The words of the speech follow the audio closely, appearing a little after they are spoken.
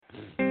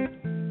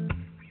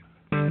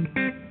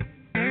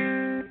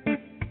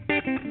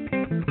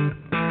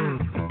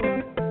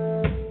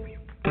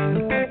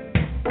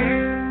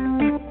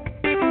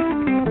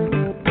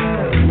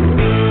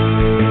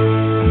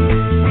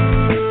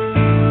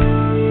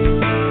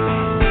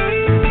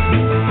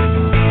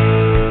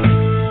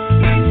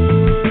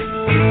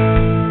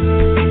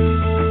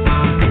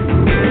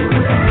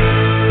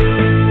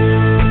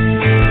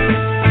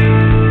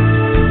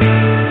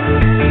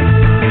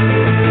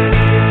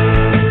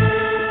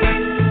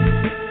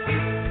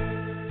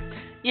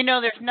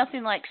there's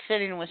nothing like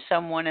sitting with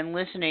someone and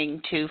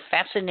listening to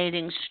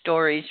fascinating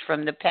stories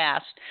from the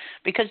past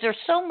because there's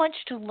so much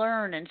to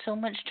learn and so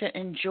much to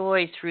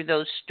enjoy through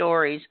those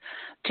stories.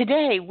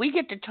 Today, we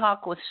get to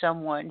talk with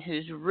someone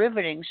whose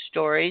riveting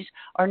stories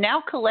are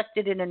now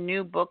collected in a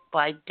new book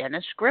by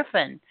Dennis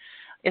Griffin.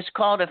 It's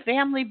called A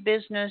Family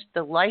Business,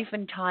 The Life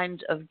and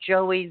Times of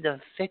Joey the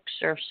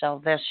Fixer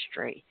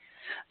Silvestri.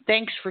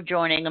 Thanks for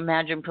joining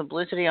Imagine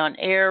Publicity on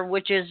Air,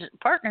 which is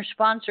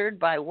partner-sponsored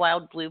by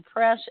Wild Blue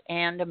Press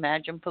and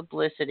Imagine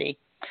Publicity.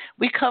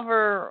 We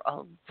cover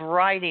a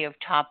variety of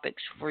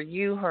topics for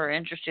you who are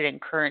interested in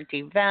current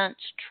events,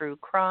 true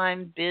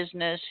crime,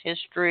 business,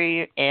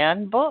 history,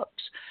 and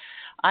books.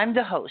 I'm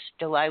the host,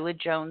 Delilah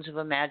Jones of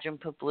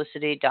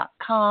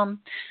ImaginePublicity.com.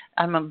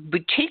 I'm a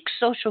boutique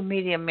social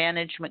media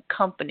management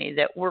company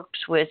that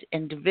works with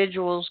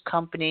individuals,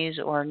 companies,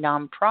 or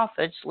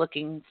nonprofits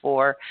looking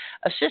for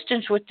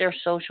assistance with their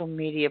social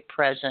media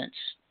presence.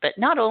 But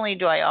not only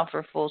do I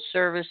offer full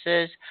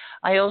services,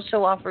 I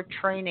also offer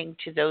training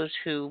to those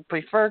who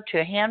prefer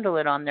to handle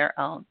it on their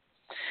own.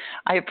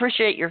 I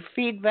appreciate your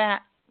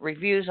feedback,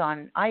 reviews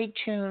on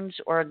iTunes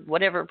or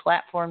whatever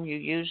platform you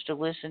use to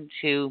listen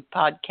to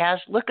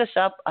podcasts. Look us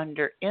up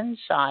under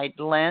Inside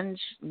Lens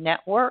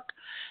Network,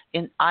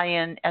 in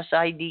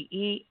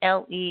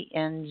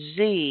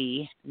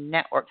INSIDELENZ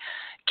Network.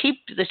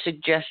 Keep the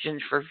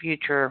suggestions for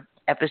future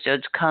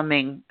episodes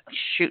coming.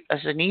 Shoot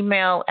us an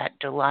email at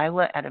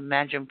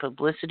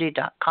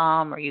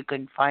Delilah@ImaginePublicity.com, or you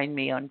can find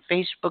me on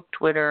Facebook,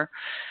 Twitter,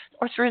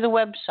 or through the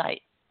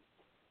website.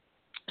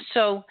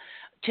 So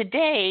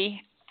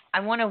today, I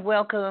want to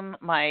welcome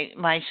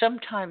my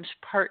sometimes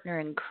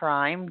partner in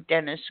crime,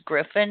 Dennis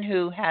Griffin,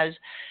 who has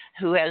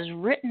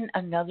written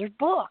another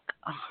book.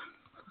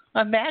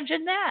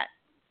 Imagine that.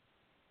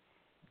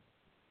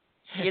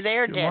 You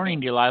there, Dennis? Good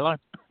morning, Delilah.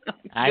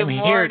 I'm Good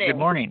here. morning. Good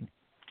morning.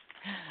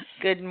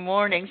 Good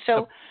morning.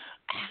 So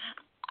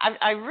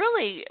I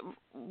really,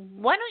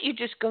 why don't you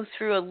just go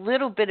through a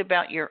little bit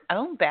about your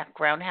own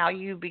background, how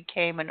you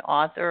became an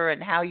author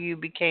and how you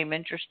became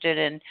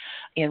interested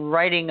in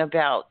writing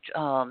about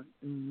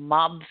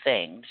mob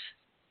things?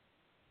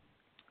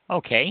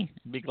 Okay,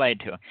 be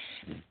glad to.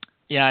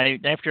 Yeah,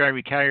 after I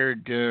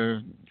retired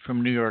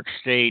from New York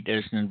State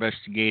as an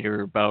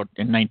investigator about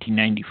in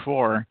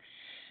 1994,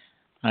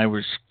 I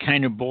was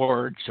kind of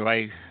bored, so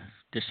I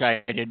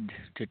decided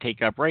to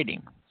take up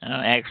writing.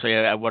 Actually,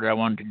 what I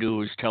wanted to do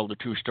was tell the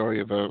true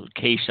story of a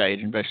case I had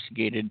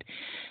investigated,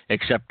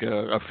 except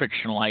a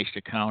fictionalized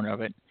account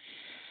of it.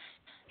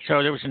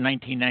 So that was in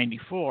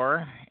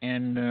 1994,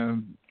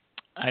 and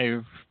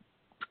I've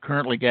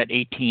currently got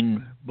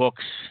 18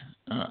 books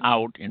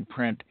out in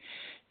print.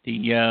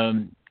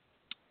 In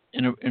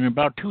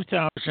about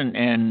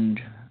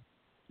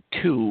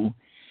 2002,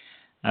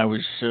 I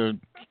was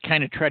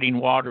kind of treading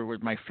water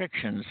with my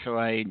fiction, so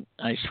I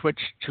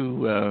switched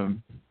to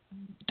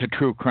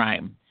true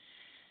crime.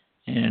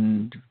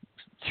 And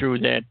through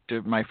that,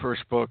 my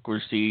first book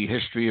was the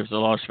history of the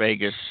Las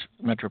Vegas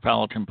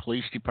Metropolitan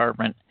Police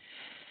Department.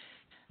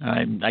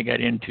 I got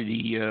into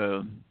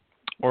the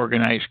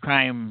organized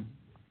crime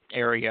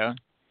area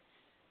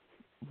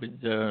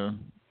with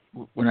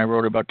when I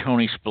wrote about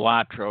Tony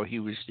Spilatro. He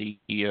was the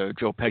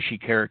Joe Pesci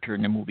character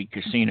in the movie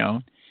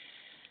Casino.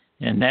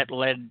 And that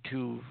led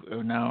to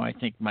now, I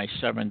think, my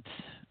seventh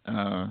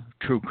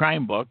true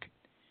crime book,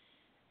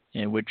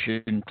 which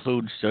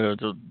includes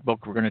the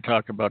book we're going to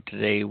talk about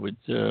today with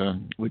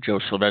Joe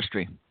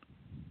Silvestri.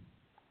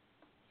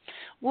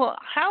 Well,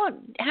 how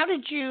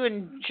did you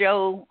and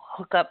Joe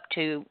hook up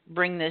to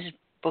bring this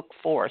book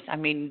forth? I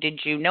mean,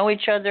 did you know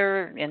each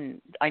other? And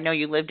I know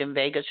you lived in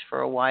Vegas for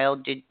a while.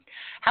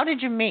 How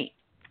did you meet?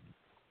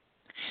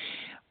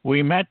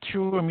 We met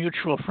through a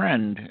mutual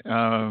friend,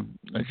 a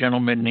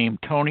gentleman named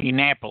Tony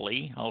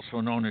Napoli,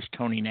 also known as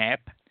Tony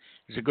Knapp.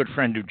 He's a good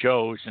friend of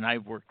Joe's, and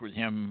I've worked with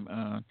him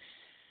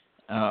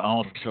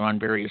also on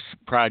various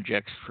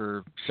projects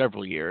for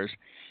several years.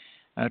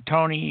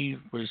 Tony's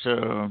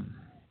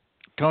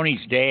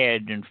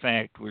dad, in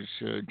fact, was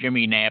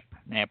Jimmy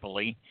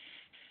Napoli,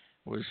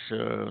 was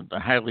a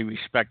highly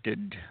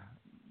respected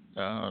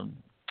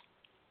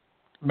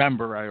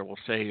member, I will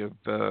say, of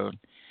a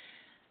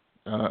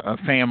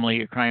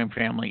crime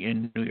family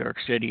in New York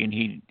City, and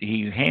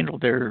he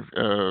handled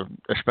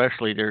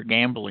especially their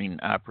gambling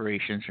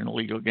operations and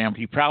illegal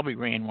gambling. He probably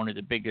ran one of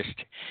the biggest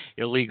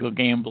illegal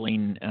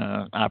gambling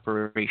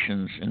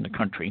operations in the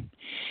country.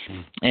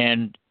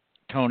 And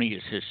Tony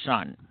is his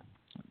son.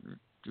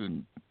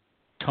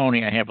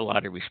 Tony, I have a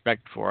lot of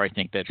respect for. I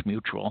think that's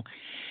mutual.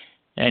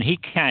 And he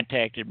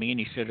contacted me, and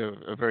he said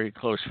a very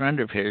close friend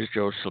of his,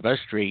 Joe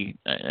Silvestri,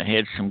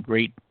 had some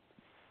great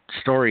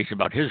stories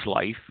about his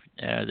life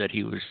that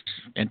he was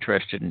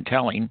interested in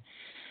telling,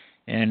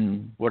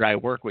 and would I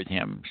work with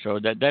him? So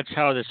that's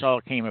how this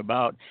all came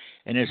about.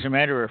 And as a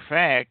matter of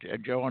fact,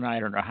 Joe and I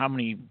don't know how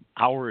many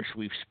hours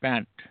we've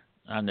spent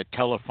on the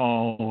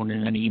telephone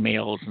and then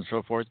emails and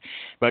so forth,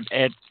 but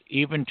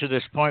even to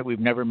this point, we've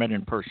never met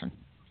in person.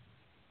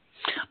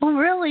 Oh,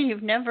 really?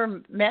 You've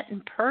never met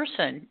in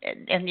person,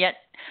 and yet,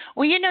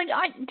 well,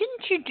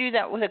 didn't you do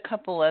that with a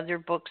couple other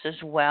books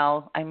as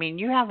well? I mean,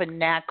 you have a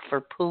knack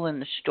for pulling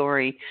the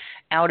story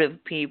out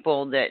of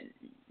people that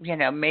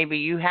maybe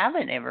you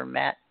haven't ever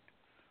met.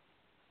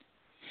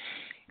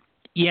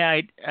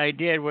 Yeah, I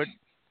did.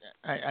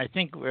 I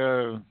think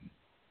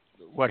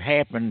what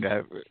happened.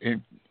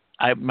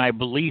 My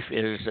belief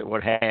is that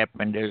what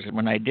happened is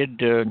when I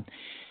did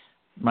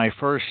my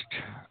first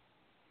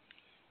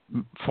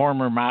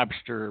former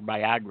mobster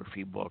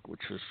biography book, which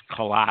was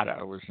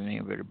Collada, was the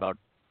name of it, about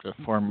the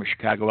former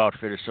Chicago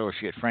outfit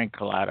associate Frank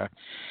Collada.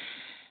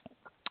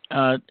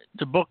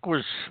 The book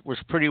was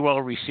pretty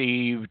well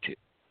received,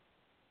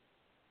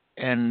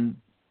 and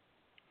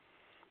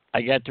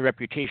I got the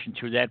reputation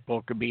through that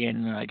book of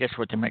being, I guess,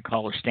 what they might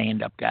call a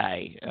stand-up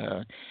guy.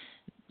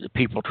 The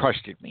people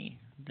trusted me.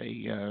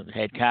 They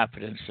had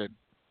confidence that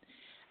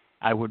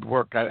I would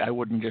work. I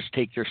wouldn't just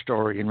take their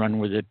story and run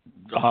with it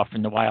off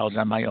in the wilds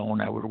on my own.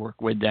 I would work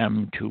with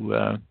them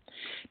to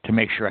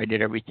make sure I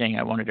did everything.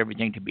 I wanted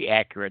everything to be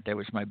accurate. That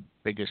was my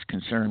biggest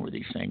concern with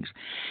these things.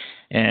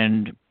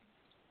 And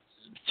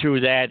through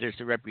that, as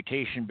the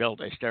reputation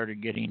built, I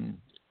started getting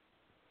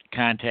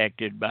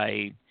contacted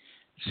by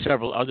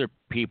several other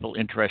people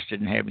interested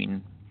in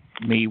having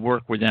me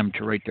work with them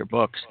to write their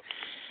books.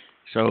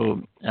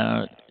 So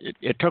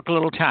it took a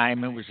little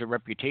time. It was a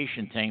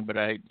reputation thing, but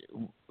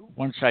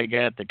once I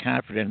got the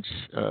confidence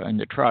and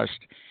the trust,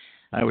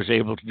 I was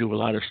able to do a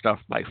lot of stuff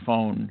by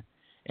phone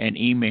and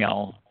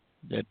email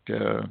that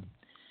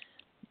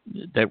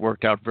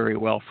worked out very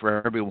well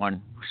for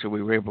everyone. So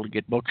we were able to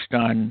get books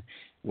done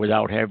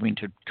without having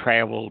to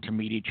travel to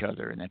meet each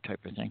other and that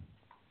type of thing.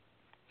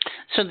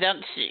 So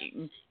that's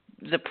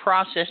the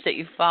process that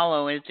you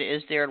follow.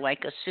 Is there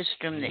like a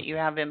system that you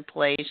have in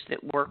place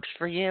that works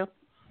for you?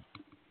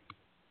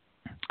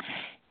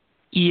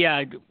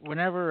 Yeah,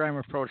 whenever I'm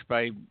approached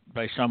by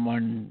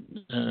someone,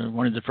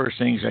 one of the first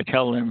things I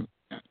tell them,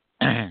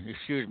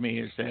 excuse me,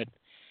 is that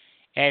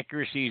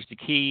accuracy is the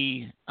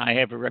key. I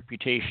have a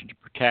reputation to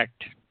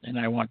protect, and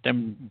I want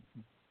them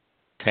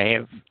to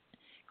have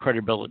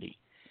credibility.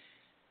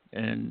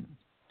 And,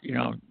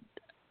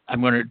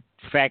 I'm going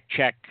to fact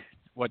check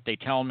what they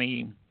tell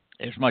me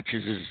as much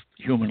as is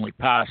humanly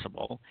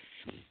possible.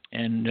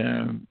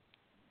 And,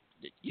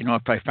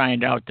 if I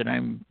find out that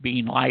I'm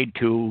being lied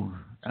to,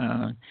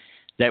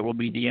 that will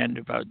be the end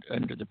of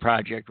the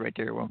project right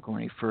there. It won't go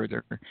any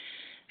further.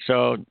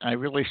 So I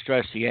really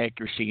stress the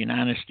accuracy and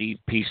honesty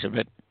piece of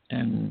it.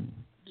 And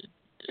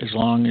as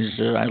long as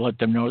I let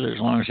them know that as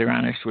long as they're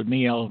honest with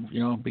me, I'll,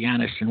 be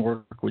honest and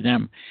work with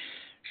them.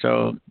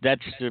 So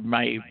that's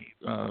my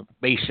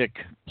basic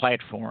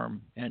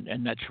platform,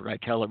 and that's what I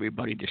tell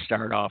everybody to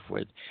start off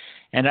with.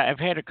 And I've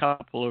had a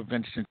couple of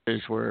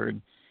instances where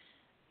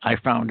I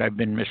found I've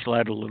been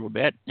misled a little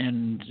bit,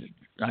 and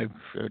I've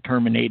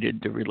terminated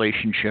the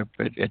relationship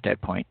at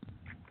that point.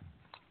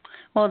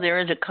 Well, there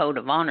is a code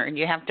of honor, and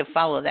you have to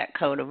follow that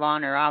code of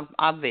honor,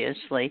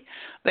 obviously.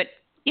 But,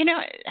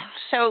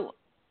 so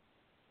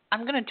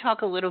I'm going to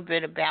talk a little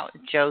bit about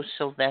Joe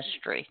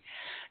Silvestri.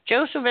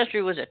 Joe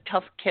Silvestri was a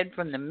tough kid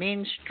from the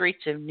mean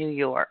streets of New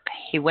York.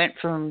 He went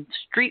from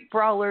street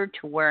brawler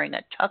to wearing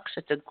a tux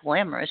at the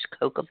glamorous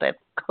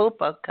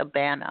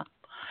Copacabana.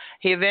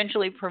 He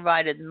eventually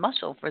provided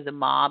muscle for the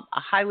mob, a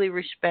highly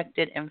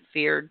respected and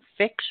feared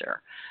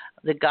fixer,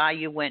 the guy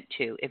you went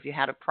to if you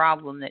had a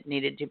problem that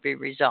needed to be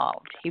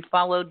resolved. He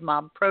followed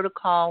mob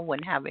protocol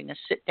when having a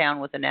sit-down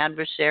with an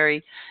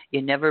adversary.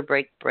 You never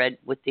break bread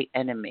with the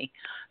enemy.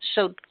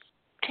 So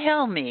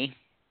tell me,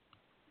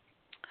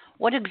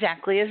 what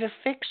exactly is a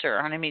fixer?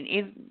 And I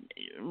mean,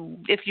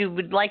 if you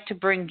would like to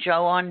bring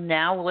Joe on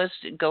now, let's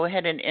go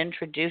ahead and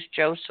introduce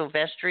Joe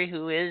Silvestri,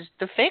 who is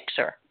the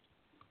fixer.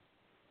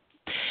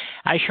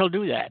 I shall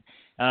do that.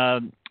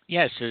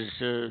 Yes, as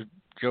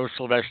Joe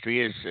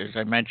Silvestri is, as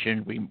I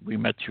mentioned, we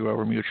met through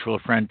our mutual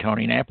friend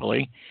Tony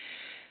Napoli,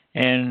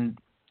 and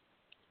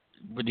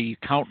with the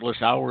countless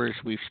hours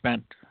we've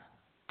spent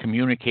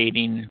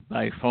communicating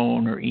by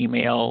phone or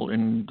email,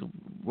 and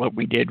what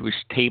we did was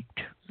tape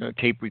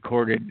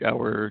recorded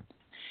our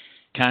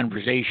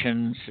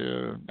conversations.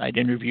 I'd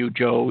interview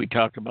Joe. We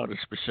talked about a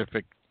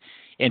specific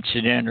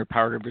incident or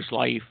part of his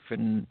life,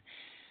 and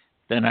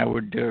then I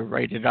would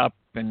write it up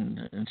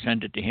and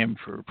send it to him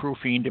for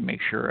proofing to make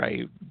sure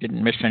I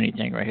didn't miss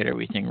anything or I had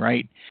everything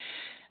right.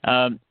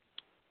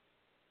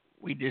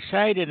 We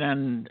decided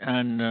on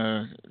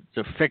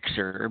the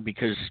fixer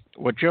because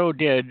what Joe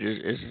did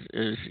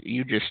is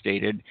you just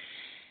stated,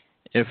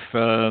 if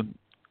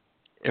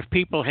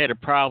people had a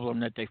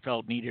problem that they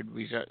felt needed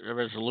a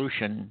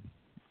resolution,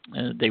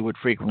 they would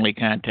frequently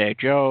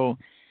contact Joe,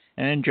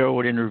 and Joe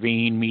would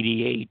intervene,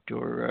 mediate,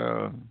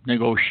 or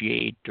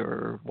negotiate,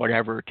 or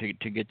whatever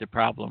to get the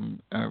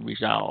problem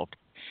resolved.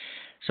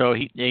 So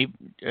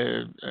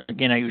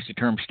again, I use the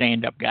term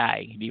stand-up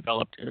guy. He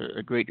developed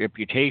a great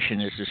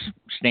reputation as a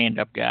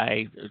stand-up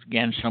guy.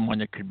 Again, someone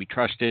that could be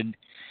trusted,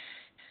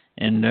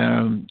 and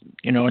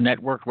that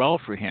worked well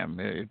for him.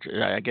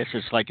 I guess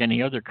it's like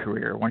any other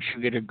career. Once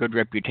you get a good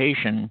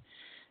reputation,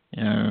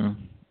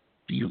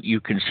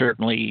 you can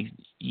certainly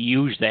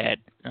use that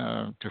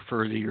to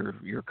further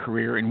your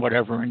career in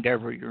whatever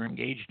endeavor you're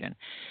engaged in.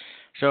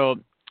 So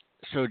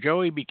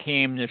Joey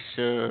became this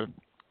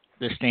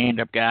the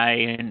stand-up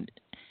guy, and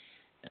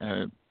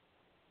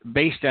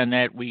based on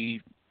that,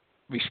 we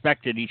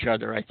respected each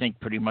other, I think,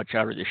 pretty much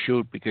out of the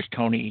chute, because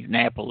Tony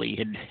Napoli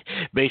had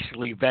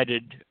basically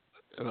vetted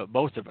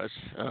both of us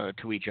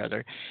to each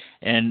other,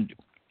 and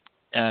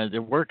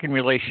the working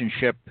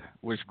relationship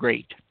was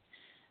great.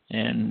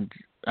 And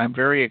I'm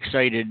very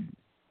excited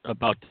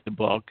about the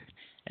book.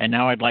 And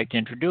now I'd like to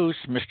introduce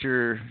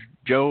Mr.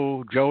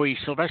 Joey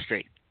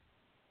Silvestri.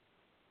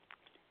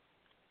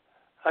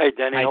 Hi,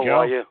 Denny. Hi, how Joe.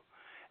 are you?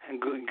 And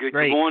good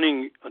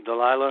morning,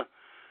 Delilah.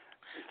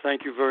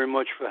 Thank you very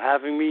much for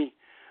having me.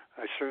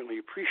 I certainly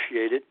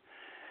appreciate it.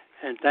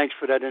 And thanks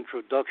for that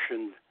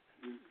introduction,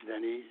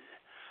 Denny.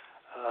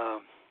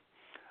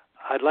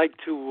 I'd like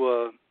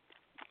to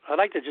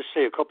just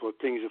say a couple of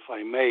things, if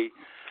I may.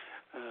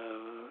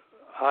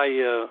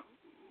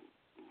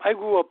 I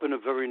grew up in a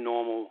very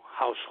normal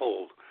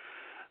household.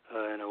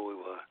 We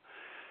were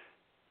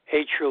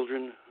 8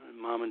 children,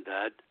 Mom and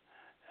Dad,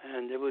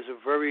 and it was a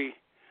very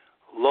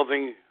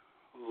loving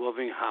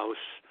house.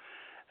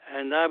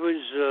 And I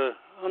was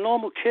a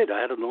normal kid. I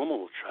had a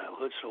normal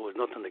childhood, so it was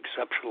nothing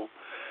exceptional.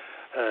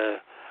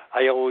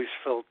 I always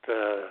felt,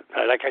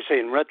 like I say,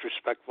 in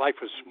retrospect,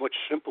 life was much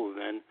simpler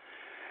then.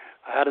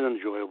 I had an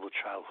enjoyable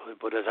childhood,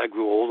 but as I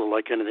grew older,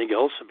 like anything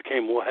else, it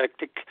became more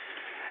hectic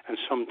and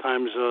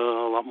sometimes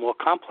a lot more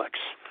complex.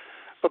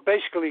 But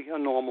basically, a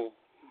normal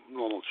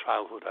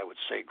childhood, I would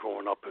say,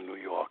 growing up in New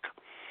York.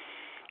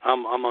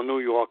 I'm a New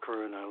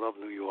Yorker, and I love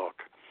New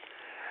York.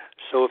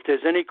 So if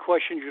there's any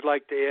questions you'd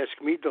like to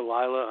ask me,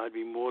 Delilah, I'd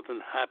be more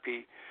than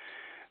happy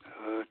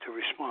to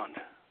respond.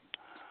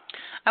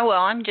 Oh,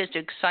 well, I'm just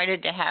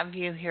excited to have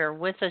you here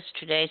with us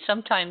today.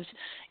 Sometimes,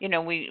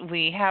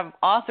 we have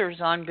authors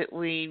on, but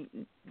we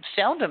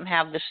seldom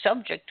have the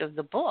subject of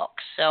the book.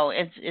 So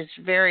it's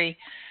very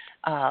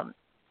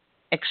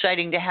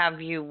exciting to have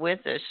you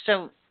with us.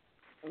 So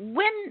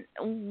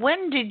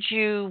when did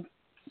you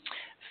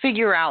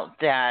figure out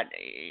that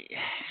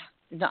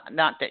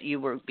not that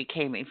you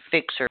became a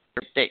fixer,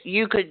 that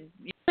you could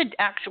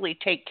actually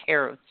take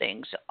care of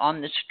things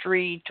on the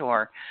street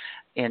or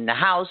in the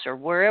house or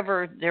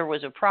wherever there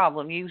was a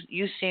problem?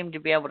 You seemed to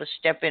be able to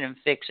step in and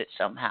fix it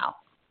somehow.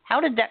 How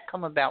did that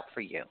come about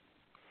for you?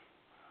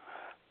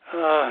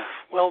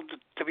 Well,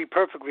 to be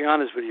perfectly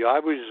honest with you, I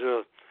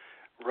was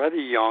rather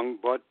young,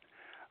 but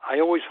I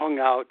always hung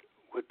out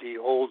with the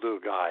older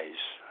guys.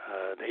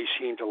 They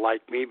seemed to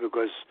like me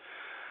because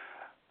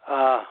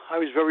I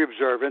was very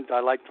observant.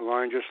 I liked to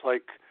learn, just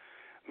like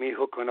me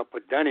hooking up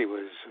with Denny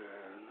was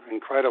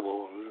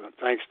incredible,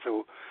 thanks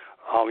to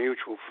our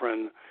mutual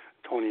friend,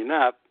 Tony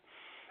Knapp.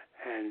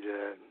 And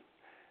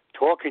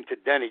talking to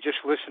Denny, just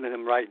listening to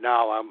him right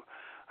now,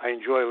 I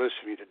enjoy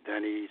listening to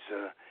Denny.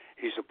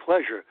 He's a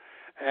pleasure.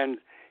 And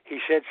he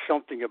said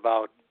something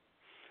about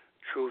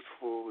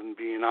truthful and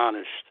being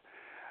honest.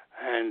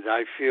 And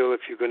I feel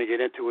if you're going to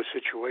get into a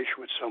situation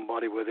with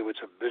somebody, whether it's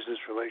a business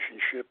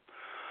relationship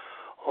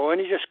or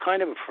any just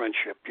kind of a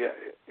friendship,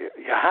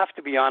 you have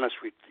to be honest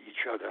with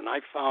each other. And I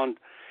found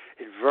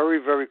it very,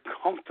 very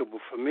comfortable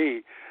for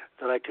me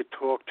that I could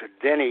talk to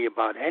Denny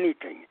about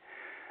anything.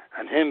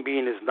 And him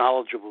being as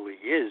knowledgeable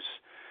he is,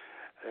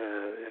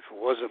 if it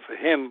wasn't for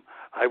him,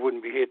 I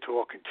wouldn't be here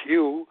talking to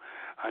you,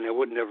 and I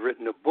wouldn't have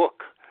written a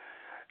book.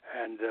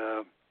 And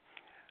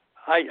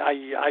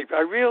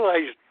I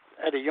realized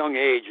at a young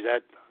age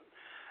that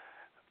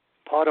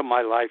part of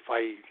my life,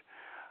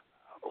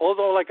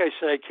 although, like I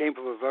said, I came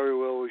from a very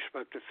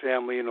well-respected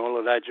family and all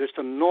of that, just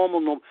a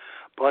normal,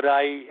 but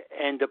I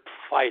ended up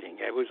fighting.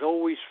 I was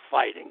always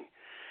fighting,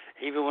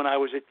 even when I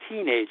was a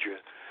teenager.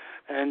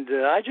 And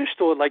I just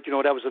thought,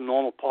 that was a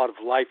normal part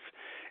of life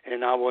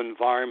in our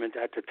environment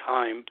at the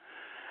time.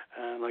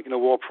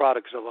 We're all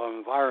products of our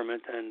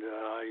environment, and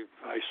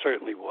I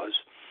certainly was.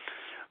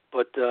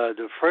 But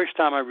the first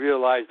time I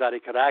realized that I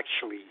could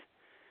actually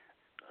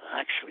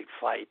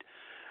fight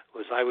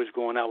was I was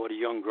going out with a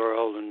young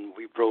girl, and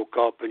we broke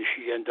up, and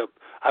she ended up,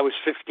 I was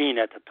 15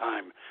 at the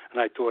time,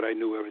 and I thought I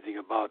knew everything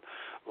about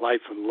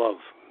life and love,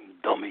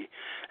 dummy.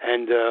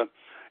 And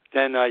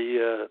then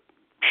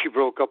she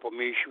broke up with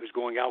me. She was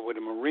going out with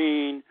a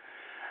Marine,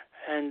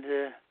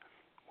 and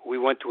we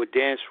went to a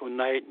dance one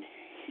night, and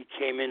he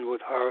came in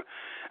with her,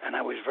 and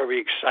I was very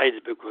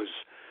excited because,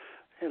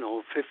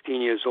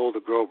 15 years old, a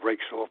girl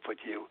breaks off with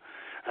you.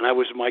 And I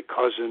was with my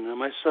cousin, and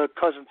my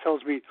cousin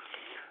tells me,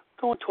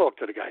 go and talk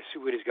to the guy, see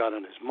what he's got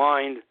on his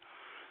mind.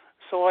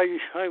 So I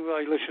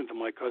listened to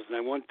my cousin. I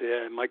went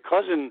there, and my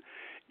cousin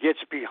gets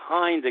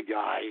behind the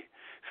guy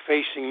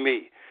facing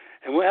me.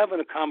 And we're having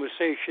a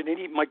conversation,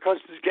 and my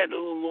cousin's getting a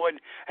little annoyed,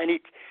 and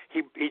he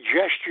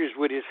gestures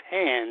with his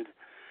hand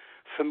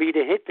for me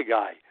to hit the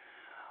guy.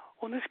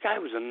 Well, this guy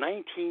was a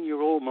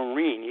 19-year-old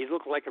Marine. He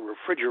looked like a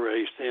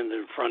refrigerator standing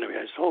in front of me.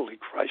 I said, holy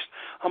Christ,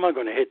 how am I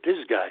going to hit this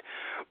guy?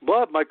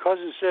 But my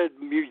cousin said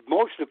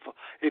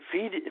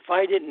if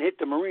I didn't hit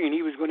the Marine,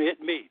 he was going to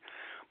hit me.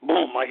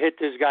 Boom, I hit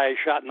this guy, I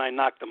shot, and I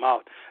knocked him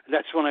out. And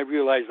that's when I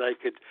realized I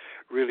could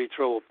really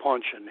throw a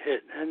punch and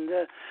hit. And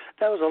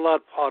that was a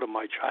lot part of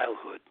my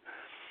childhood.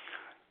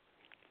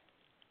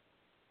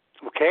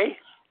 Okay?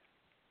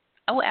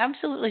 Oh,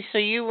 absolutely. So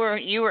you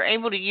were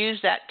able to use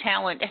that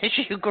talent as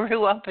you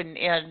grew up and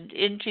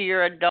into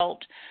your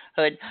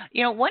adulthood.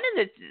 You know, one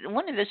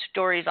of the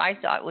stories I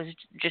thought was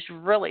just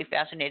really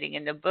fascinating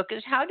in the book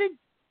is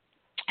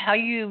how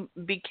you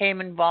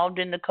became involved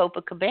in the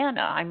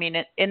Copacabana. I mean,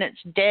 in its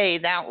day,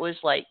 that was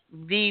like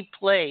the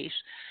place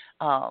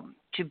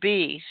to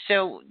be.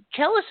 So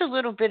tell us a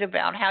little bit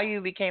about how you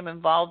became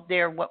involved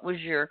there. What was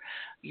your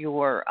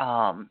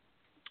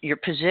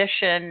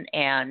position,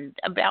 and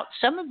about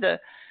some of the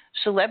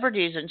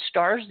celebrities and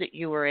stars that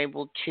you were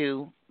able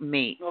to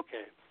meet.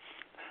 Okay,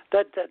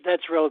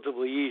 that's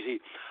relatively easy.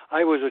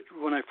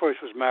 When I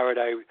first was married,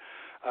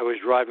 I was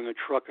driving a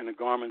truck in a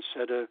garment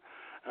center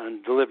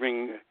and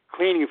delivering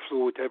cleaning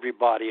fluid to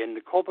everybody. And the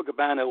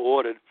Copacabana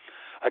ordered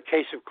a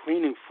case of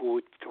cleaning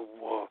fluid to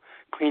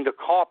clean the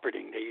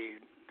carpeting.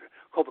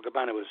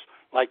 Copacabana was,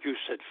 like you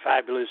said,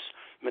 fabulous,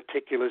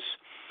 meticulous.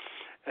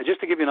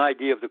 Just to give you an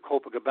idea of the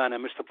Copacabana,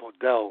 Mr.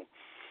 Podell,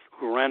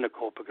 who ran the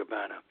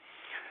Copacabana,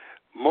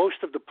 most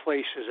of the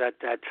places at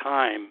that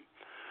time,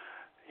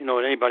 you know,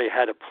 anybody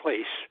had a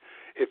place.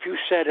 If you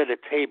sat at a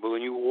table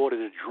and you ordered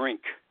a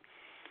drink,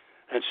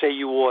 and say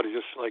you ordered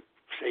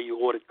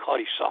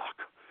Cutty Sock,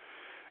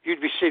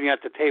 you'd be sitting at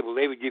the table.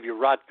 They would give you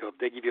Rotcup.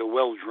 They'd give you a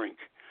well drink.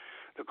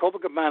 The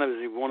Copacabana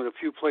is one of the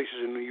few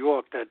places in New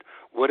York that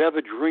whatever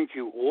drink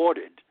you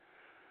ordered,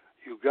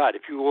 you got.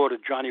 If you ordered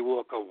Johnny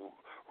Walker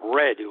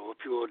Red, or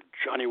if you ordered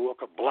Johnny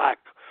Walker Black,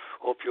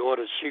 or if you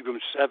ordered Seagram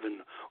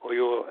 7,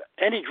 or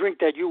any drink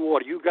that you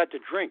ordered, you got the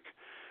drink.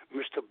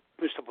 Mr.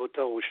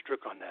 Botel was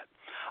strict on that.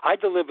 I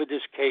delivered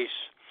this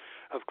case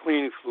of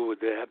cleaning fluid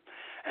there,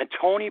 and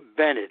Tony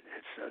Bennett,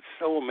 it's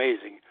so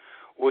amazing,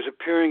 was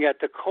appearing at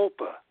the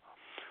Copa.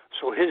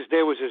 So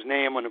there was his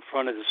name on the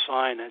front of the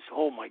sign. I said,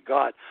 oh, my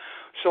God.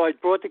 So I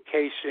brought the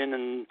case in,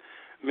 and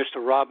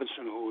Mr.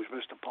 Robinson, who was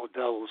Mr.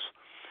 Podell's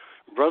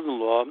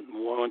brother-in-law,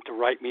 wanted to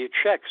write me a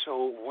check.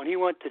 So when he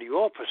went to the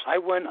office, I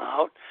went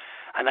out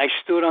and I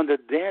stood on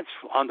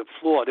the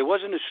floor. There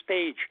wasn't a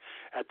stage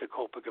at the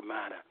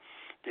Copacabana.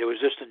 There was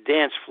just a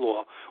dance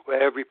floor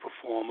where every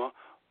performer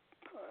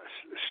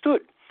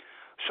stood.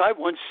 So I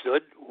once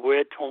stood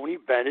where Tony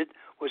Bennett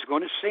was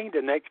going to sing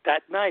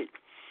that night.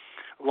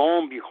 Lo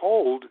and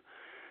behold,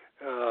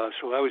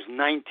 so I was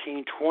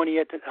 19, 20.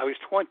 I was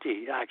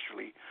 20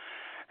 actually,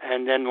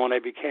 and then when I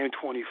became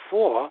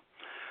 24.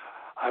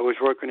 I was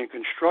working in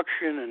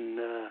construction, and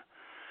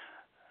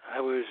I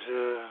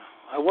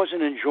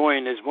wasn't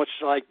enjoying as much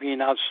like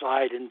being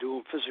outside and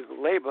doing physical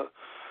labor.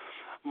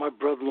 My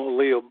brother-in-law,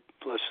 Leo,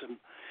 bless him,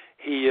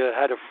 he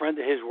had a friend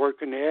of his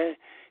working there.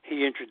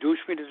 He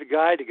introduced me to the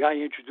guy. The guy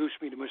introduced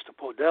me to Mr.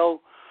 Podell.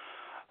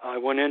 I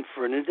went in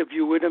for an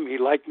interview with him. He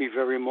liked me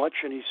very much,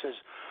 and he says,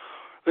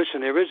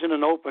 listen, there isn't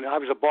an opening. I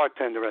was a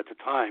bartender at the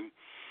time.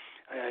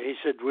 He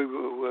said,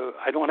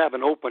 I don't have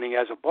an opening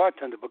as a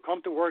bartender, but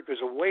come to work as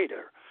a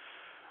waiter.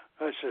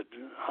 I said,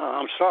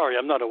 I'm sorry,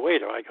 I'm not a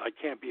waiter. I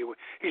can't be a waiter.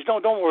 He said,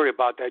 no, don't worry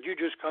about that. You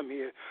just come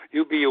here,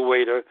 you be a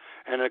waiter,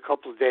 and in a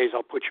couple of days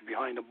I'll put you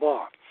behind the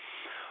bar.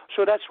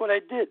 So that's what I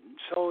did.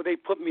 So I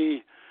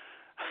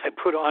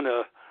put on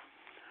a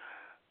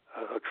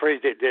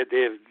crazy,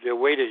 their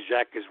waiter's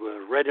jackets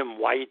were red and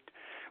white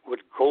with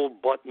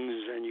gold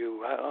buttons, and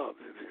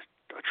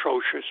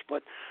atrocious,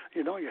 but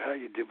you did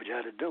what you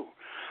had to do.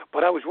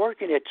 But I was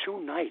working there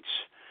 2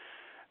 nights,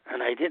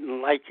 and I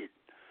didn't like it.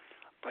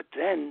 But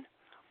then,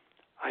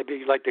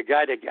 like the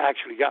guy that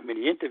actually got me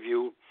the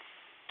interview,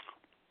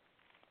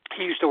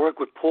 he used to work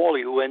with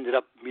Paulie, who ended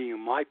up being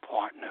my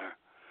partner.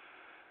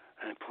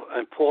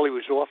 And Paulie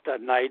was off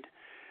that night,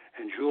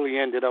 and Julie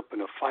ended up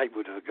in a fight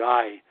with a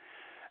guy,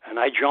 and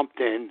I jumped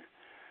in,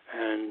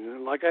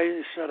 and like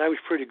I said, I was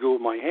pretty good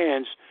with my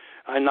hands.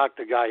 I knocked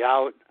the guy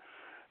out,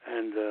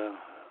 and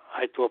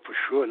I thought for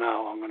sure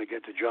now I'm going to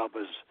get the job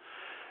as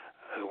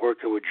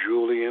working with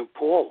Julie and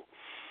Paul.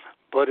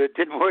 But it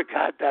didn't work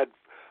out that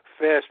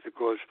fast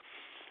because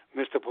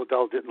Mr.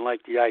 Podell didn't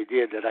like the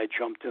idea that I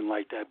jumped in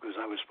like that because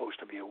I was supposed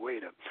to be a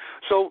waiter.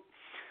 So,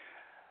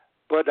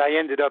 but I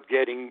ended up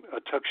getting a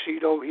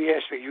tuxedo. He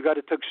asked me, you got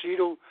a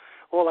tuxedo?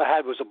 All I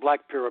had was a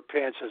black pair of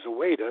pants as a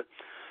waiter.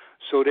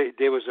 So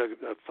there was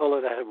a fellow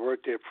that had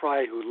worked there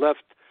prior who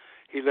left.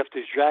 He left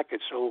his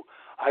jacket. So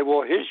I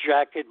wore his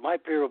jacket, my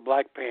pair of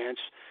black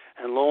pants,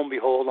 and lo and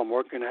behold, I'm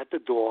working at the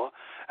door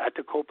at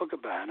the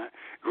Copacabana,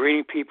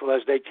 greeting people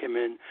as they came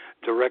in,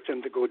 directing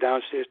them to go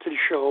downstairs to the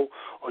show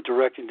or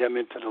directing them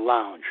into the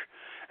lounge.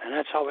 And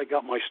that's how I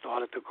got my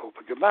start at the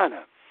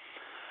Copacabana.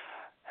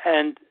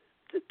 And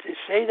to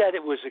say that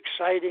it was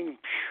exciting,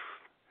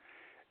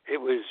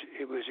 it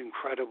was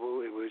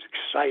incredible. It was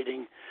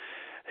exciting.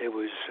 It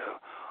was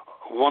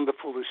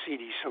wonderful to see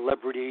these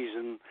celebrities,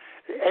 and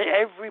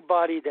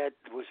everybody that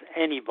was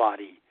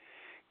anybody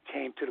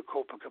came to the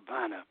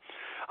Copacabana.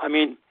 I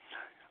mean,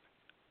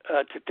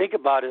 to think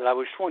about it, I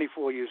was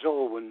 24 years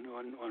old when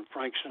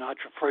Frank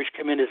Sinatra first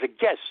came in as a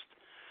guest,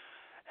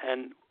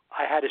 and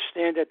I had to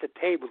stand at the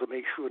table to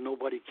make sure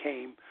nobody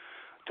came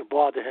to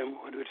bother him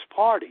with his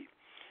party.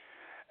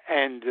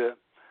 And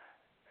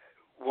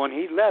when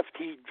he left,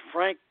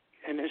 Frank,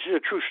 and this is a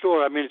true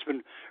story. I mean, it's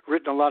been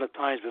written a lot of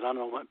times, but I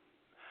don't know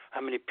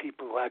how many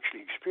people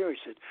actually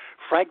experienced it.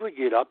 Frank would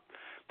get up,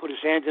 put his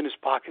hand in his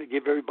pocket, and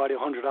give everybody a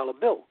 $100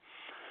 bill.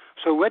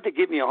 So he went to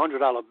give me a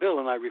 $100 bill,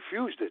 and I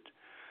refused it.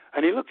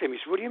 And he looked at me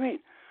and said, "What do you mean?"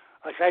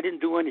 I said, "I didn't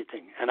do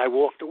anything." And I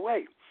walked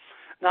away.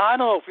 Now, I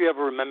don't know if you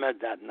ever remembered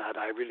that or not.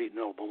 I really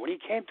don't. But when he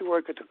came to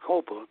work at the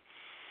Copa,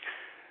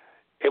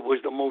 it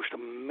was the most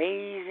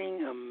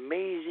amazing,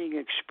 amazing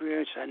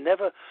experience.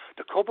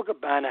 The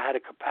Copacabana had a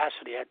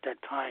capacity at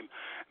that time,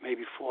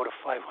 maybe 400 to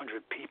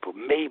 500 people,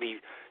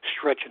 maybe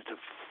stretching to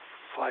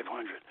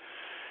 500.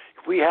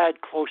 We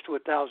had close to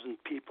 1,000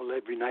 people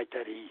every night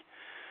that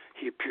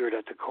he appeared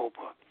at the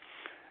Copa.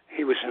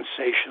 He was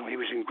sensational. He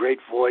was in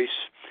great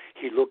voice.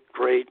 He looked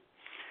great.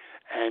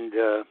 And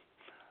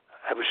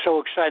I was so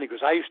excited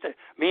because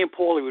me and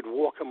Paulie would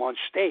walk him on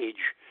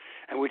stage,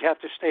 and we'd have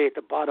to stay at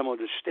the bottom of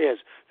the stairs.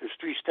 There's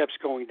 3 steps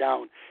going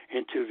down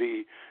into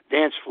the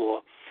dance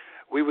floor.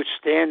 We would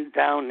stand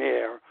down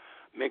there,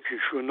 making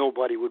sure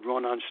nobody would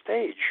run on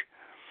stage.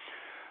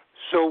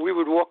 So we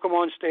would walk him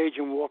on stage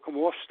and walk him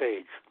off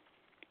stage.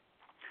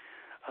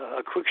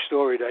 A quick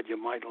story that you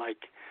might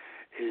like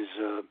is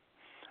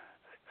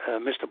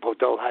Mr.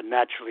 Bodell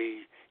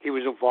he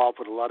was involved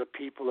with a lot of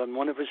people, and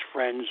one of his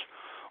friends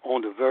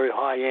owned a very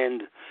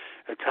high-end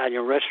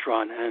Italian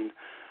restaurant, and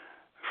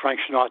Frank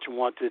Sinatra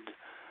wanted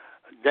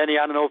Denny.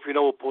 I don't know if you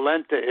know what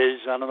polenta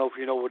is. I don't know if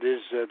you know what it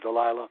is,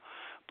 Delilah.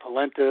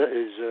 Polenta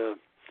is a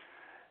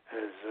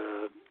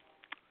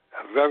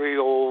very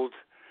old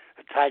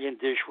Italian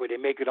dish where they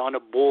make it on a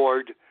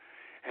board,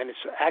 and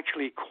it's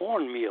actually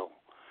cornmeal.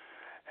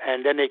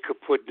 And then they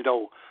could put,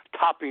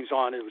 toppings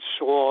on it with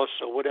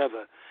sauce or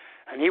whatever.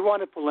 And he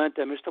wanted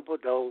polenta. Mr.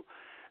 Bodell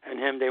and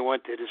him, they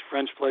went to his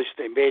friend's place.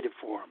 They made it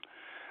for him.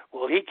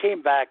 Well, he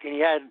came back, and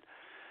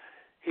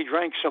he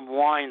drank some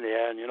wine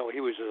there, and, he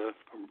was a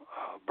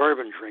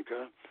bourbon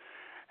drinker.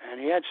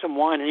 And he had some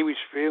wine, and he was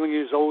feeling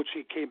his oats.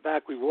 He came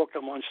back. We walked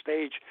him on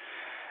stage,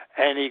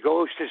 and he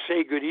goes to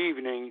say good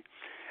evening,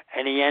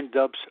 and he ends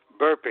up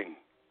burping.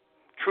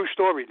 True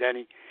story,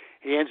 Denny.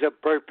 He ends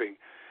up burping.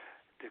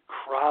 The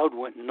crowd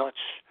went nuts.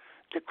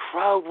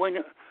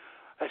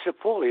 I said,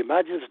 "Paulie,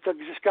 imagine if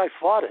this guy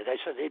farted." I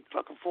said, "He'd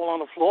fucking fall on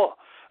the floor."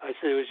 I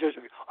said, "It was just,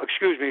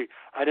 excuse me,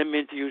 I didn't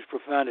mean to use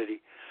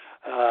profanity."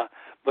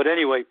 But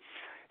anyway,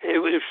 it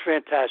was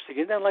fantastic.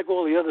 And then like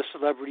all the other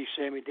celebrities,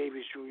 Sammy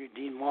Davis Jr.,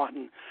 Dean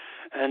Martin,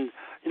 and,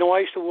 I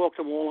used to walk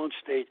them all on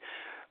stage.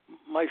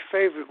 My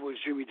favorite was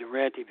Jimmy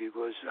Durante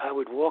because I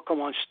would walk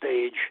him on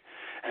stage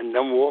and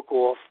then walk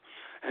off.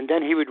 And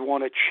then he would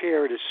want a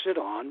chair to sit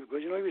on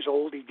because, he was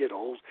old. He'd get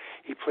old.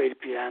 He played the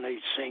piano.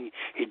 He'd sing.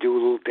 He'd do a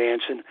little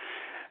dancing.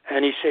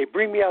 And he'd say,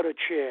 "Bring me out a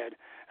chair."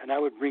 And I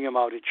would bring him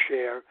out a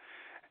chair.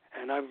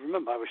 And I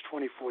remember I was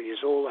 24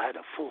 years old. I had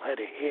a full head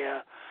of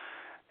hair.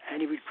 And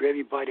he would grab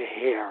me by the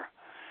hair.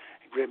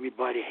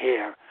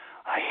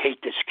 "I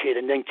hate this kid,"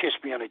 and then kiss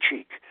me on the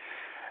cheek.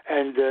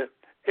 And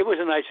it was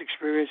a nice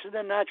experience. And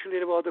then naturally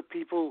there were other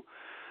people,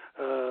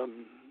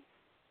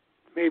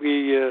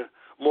 maybe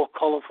more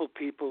colorful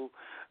people.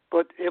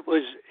 But it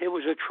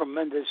was a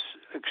tremendous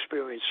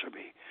experience for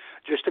me,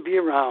 just to be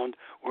around,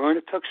 wearing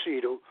a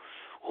tuxedo,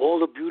 all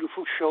the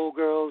beautiful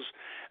showgirls,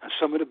 and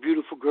some of the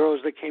beautiful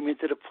girls that came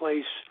into the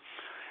place.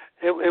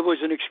 It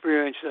was an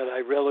experience that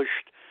I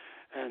relished,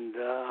 and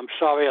I'm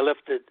sorry I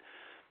left it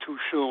too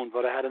soon,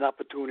 but I had an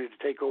opportunity to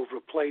take over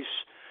a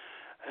place,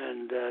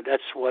 and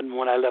that's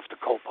when I left the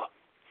Copa.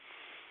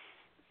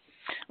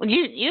 Well,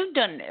 you've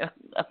done,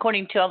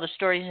 according to all the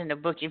stories in the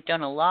book, you've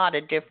done a lot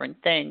of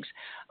different things.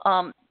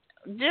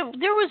 There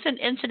was an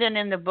incident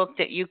in the book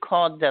that you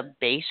called the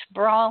base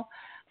brawl.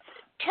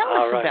 Tell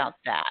us about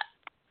that.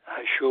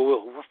 I sure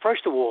will. Well,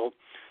 first of all,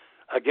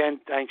 again,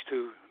 thanks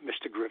to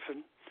Mr.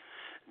 Griffin.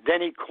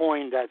 Then he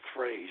coined that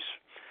phrase.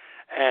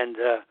 And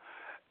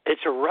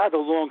it's a rather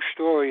long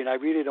story, and I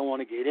really don't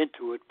want to get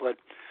into it, but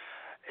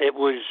it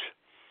was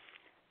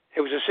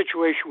a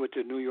situation with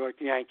the New York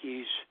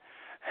Yankees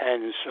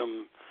and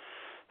some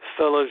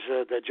fellas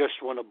that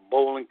just won a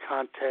bowling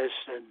contest,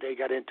 and they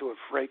got into a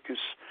fracas.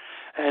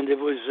 And it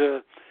was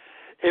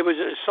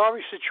a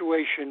sorry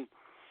situation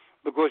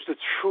because the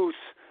truth,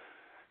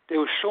 there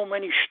were so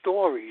many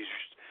stories,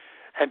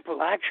 and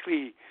people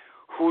actually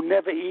who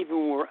never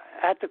even were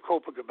at the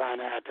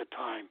Copacabana at the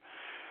time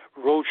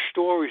wrote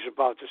stories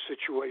about the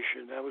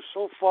situation that was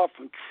so far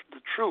from the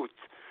truth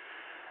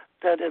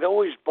that it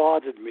always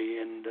bothered me.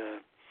 And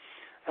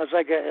I was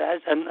like,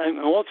 and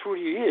all through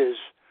the years,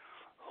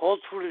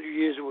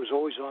 it was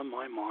always on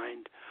my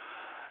mind.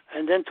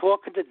 And then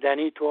talking to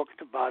Denny, talking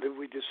about it,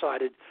 we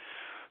decided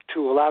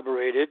to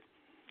elaborate it.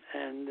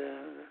 And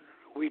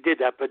we did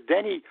that. But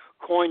then he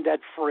coined that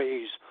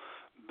phrase,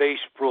 base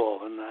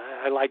brawl, and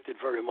I liked it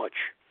very much.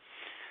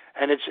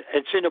 And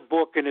it's in a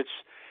book, and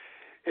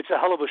it's a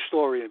hell of a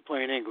story in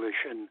plain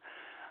English, and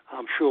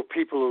I'm sure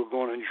people are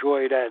going to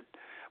enjoy that,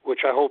 which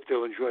I hope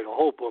they'll enjoy the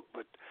whole book,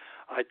 but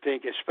I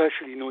think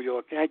especially New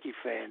York Yankee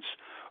fans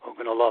are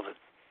going to love it.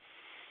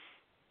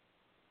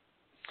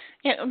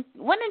 Yeah,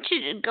 why don't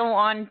you go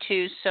on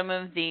to some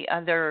of the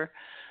other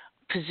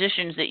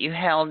positions that you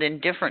held in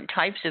different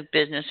types of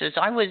businesses?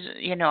 I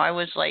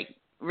was like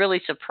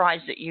really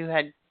surprised that you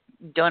had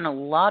done a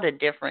lot of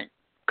different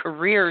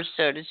careers,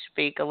 so to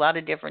speak, a lot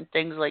of different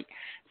things like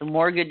the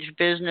mortgage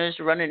business,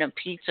 running a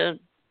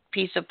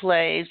pizza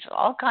place,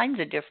 all kinds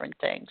of different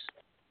things.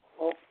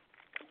 Well,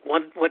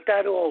 what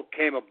that all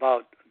came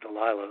about,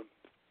 Delilah,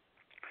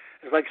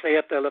 is like say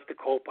after I left the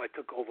Cope, I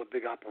took over a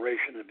big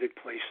operation, a big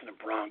place in the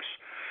Bronx,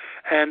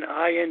 and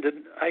I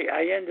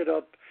ended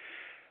up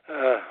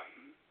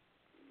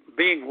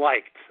being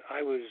liked.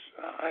 I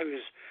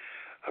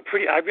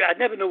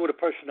never knew what a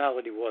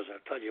personality was, I'll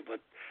tell you, but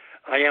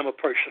I am a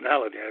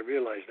personality. I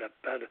realized that.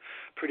 I had a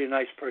pretty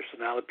nice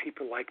personality.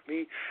 People like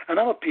me, and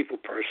I'm a people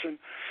person.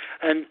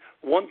 And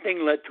one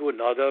thing led to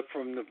another.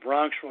 From the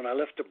Bronx, when I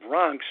left the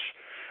Bronx,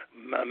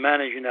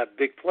 managing that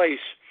big place,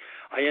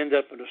 I ended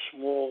up in a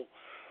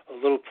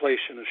little place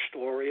in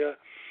Astoria.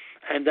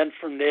 And then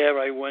from there,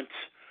 I went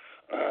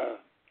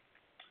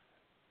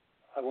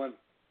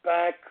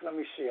back. Let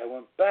me see. I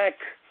went back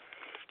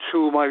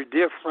to my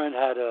dear friend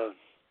had a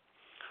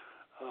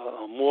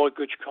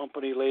mortgage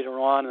company later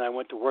on, and I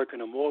went to work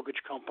in a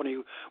mortgage company,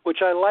 which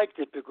I liked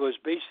it because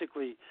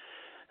basically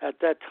at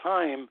that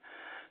time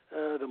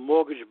the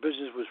mortgage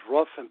business was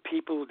rough and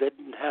people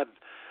didn't have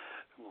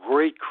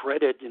great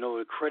credit. You know,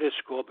 the credit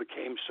score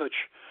became such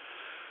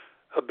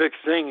a big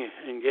thing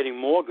in getting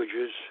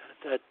mortgages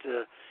that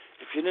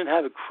if you didn't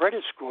have a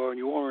credit score and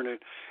you weren't an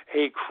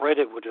A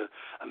credit with a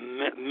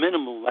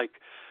minimum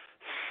like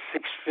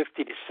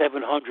 650 to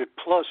 700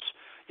 plus,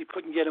 you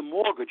couldn't get a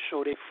mortgage.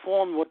 So they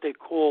formed what they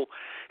call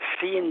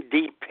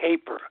C&D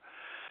paper.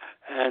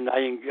 And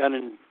I got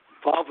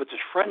involved with this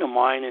friend of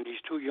mine and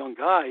these two young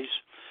guys,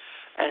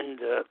 and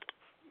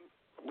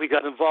we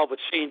got involved with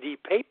C&D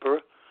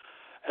paper,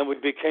 and we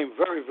became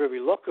very, very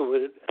lucky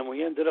with it, and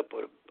we ended up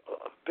with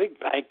a big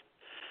bank.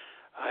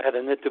 I had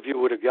an interview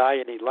with a guy,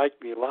 and he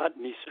liked me a lot,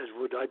 and he says,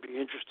 would I be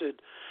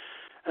interested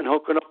in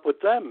hooking up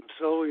with them?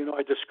 So, you know,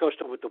 I discussed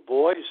it with the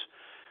boys.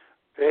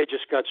 They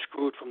just got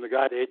screwed from the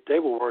guy they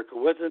were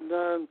working with,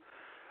 and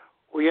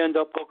we ended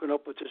up hooking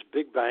up with this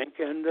big bank,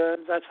 and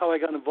that's how I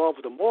got involved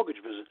with the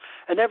mortgage business.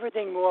 And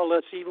everything more or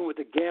less, even with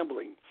the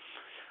gambling.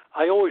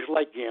 I always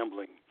liked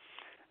gambling.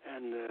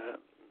 And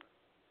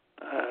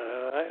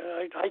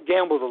I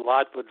gambled a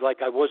lot, but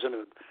like I wasn't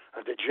a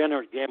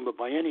degenerate gambler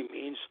by any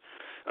means.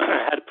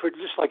 I had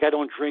just like I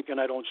don't drink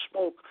and I don't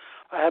smoke,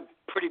 I have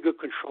pretty good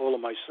control of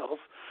myself.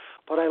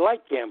 But I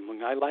like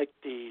gambling. I like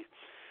the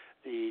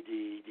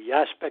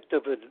aspect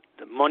of it,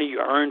 the money you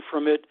earn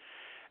from it,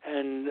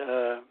 and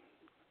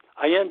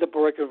I ended up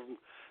working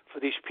for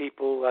these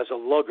people as a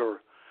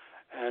lugger,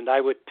 and I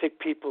would pick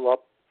people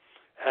up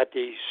at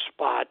the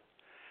spot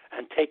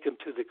and take them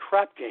to the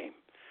crap game,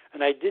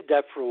 and I did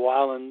that for a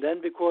while, and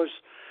then because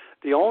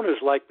the owners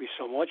liked me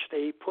so much,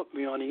 they put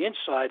me on the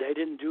inside. I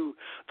didn't do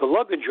the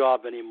lugging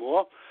job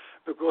anymore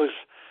because,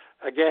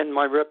 again,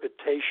 my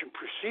reputation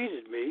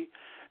preceded me.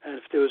 And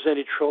if there was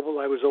any trouble,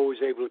 I was always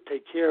able to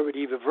take care of it,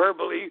 either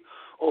verbally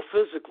or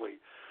physically.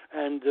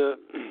 And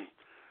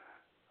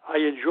I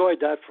enjoyed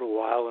that for a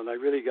while, and I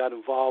really got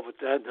involved with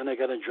that. Then I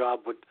got a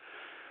job with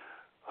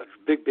a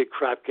big, big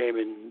crap game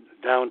in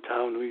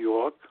downtown New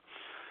York.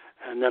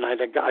 And then I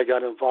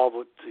got involved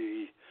with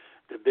the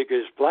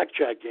biggest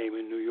blackjack game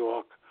in New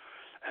York.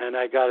 And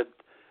I got it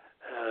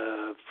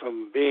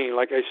from being,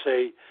 like I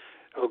say,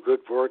 a good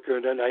worker.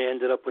 And then I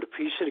ended up with a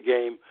piece of the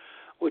game,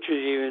 which is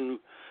even...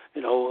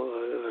 it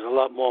was a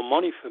lot more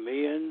money for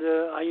me, and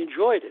I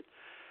enjoyed it.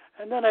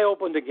 And then I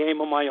opened a game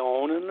on my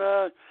own,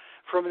 and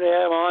from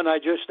there on, I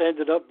just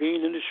ended up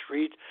being in the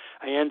street.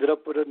 I ended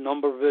up with a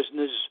number of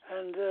businesses,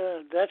 and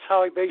that's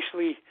how I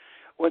basically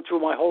went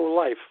through my whole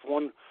life,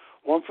 one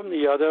from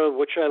the other,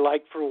 which I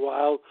liked for a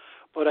while,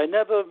 but I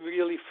never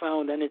really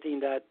found anything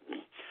that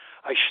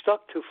I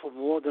stuck to for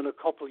more than a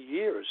couple of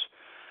years.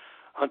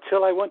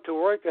 Until I went to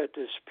work at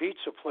this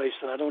pizza place,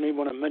 and I don't even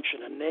want to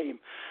mention a name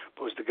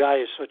because the guy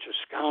is such a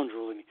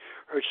scoundrel and he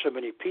hurt so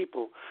many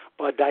people.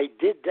 But I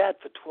did that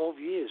for 12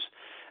 years.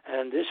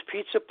 And this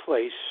pizza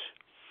place,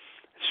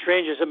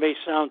 strange as it may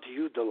sound to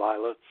you,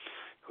 Delilah,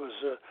 because,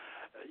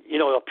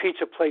 a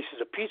pizza place is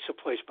a pizza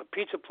place, but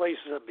pizza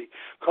places have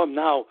become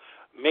now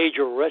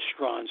major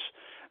restaurants.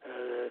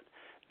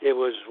 There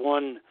was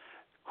one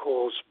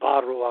called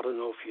Sbarro. I don't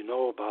know if you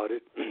know about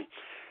it.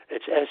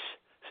 It's S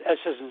as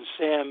in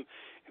Sam,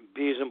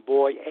 B as in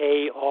boy,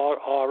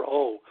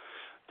 ARRO.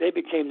 They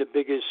became the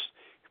biggest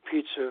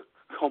pizza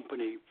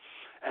company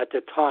at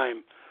the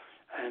time.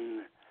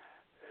 And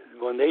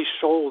when they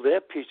sold their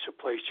pizza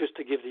place, just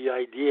to give the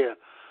idea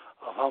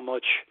of how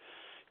much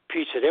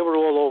pizza. They were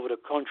all over the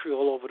country,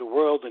 all over the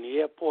world, in the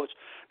airports.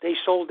 They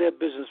sold their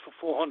business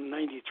for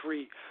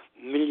 $493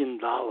 million.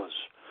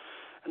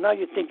 And now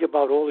you think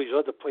about all these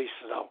other places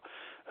now,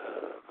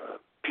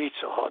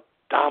 Pizza Hut,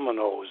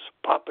 Domino's,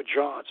 Papa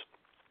John's,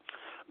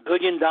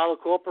 billion-dollar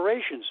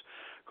corporations,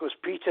 because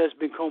pizza has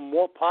become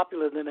more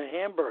popular than a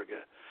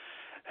hamburger.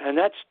 And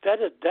that's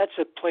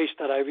a place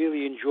that I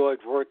really enjoyed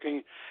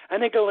working.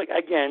 And they go, like,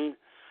 again,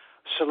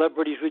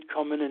 celebrities would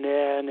come in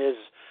there, and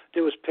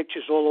there was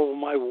pictures all over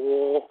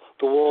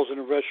the walls in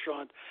the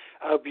restaurant.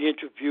 I would be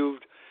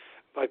interviewed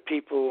by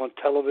people on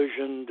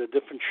television. The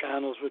different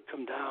channels would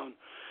come down.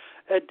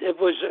 It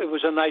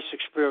was a nice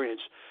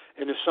experience.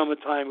 In the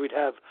summertime, we'd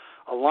have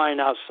a line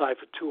outside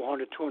for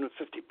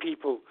 250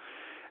 people,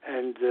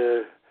 and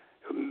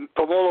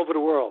from all over the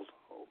world,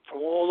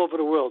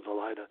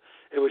 Delilah.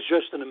 It was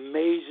just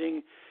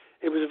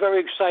it was a very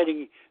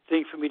exciting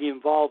thing for me to be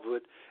involved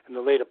with in the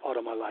later part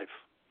of my life.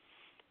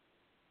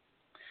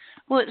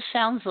 Well, it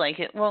sounds like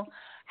it. Well,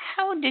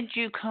 how did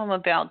you come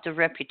about the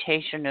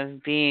reputation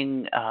of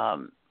being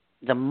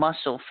the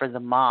muscle for the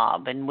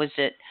mob? And was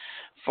it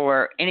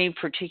for any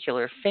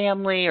particular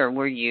family, or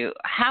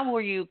how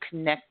were you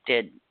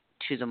connected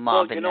to the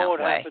mob in that way? Well, you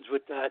know what happens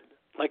with that?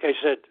 Like I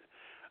said,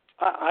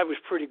 I was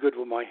pretty good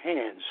with my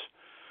hands.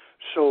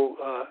 So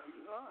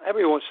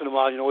every once in a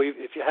while,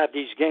 if you have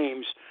these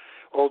games,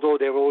 although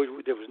there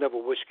was never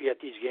whiskey at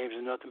these games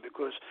and nothing,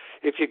 because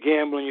if you're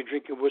gambling, you're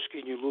drinking whiskey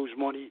and you lose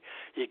money,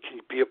 it can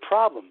be a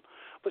problem.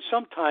 But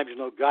sometimes,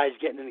 guys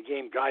getting in the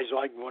game, guys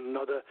arguing one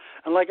another.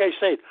 And like I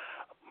said,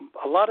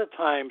 a lot of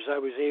times I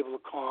was able to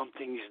calm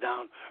things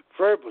down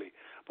verbally.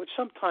 But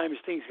sometimes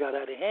things got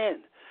out of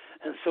hand,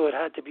 and so it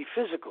had to be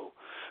physical.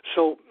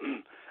 So,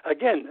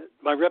 again,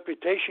 my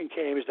reputation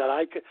came is that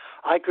I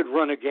could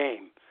run a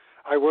game.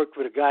 I worked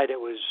with a guy that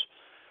was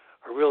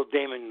a real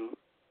Damon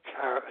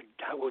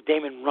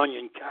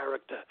Runyon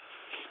character,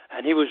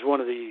 and he was one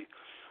of the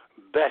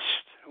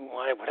best,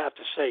 I would have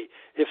to say,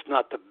 if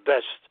not the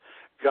best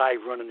guy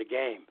running the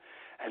game.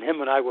 And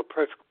him and I were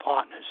perfect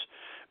partners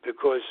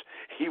because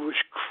he was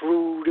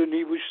crude and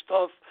he was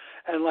tough,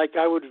 and like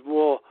I was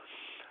more,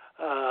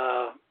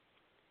 how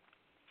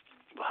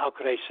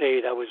could I say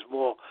it? I was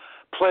more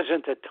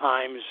pleasant at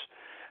times,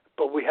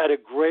 but we had a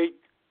great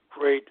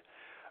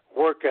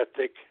work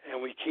ethic,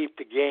 and we keep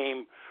the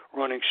game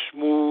running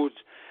smooth.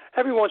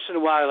 Every once in a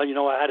while, I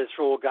had to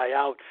throw a guy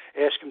out,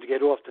 ask him to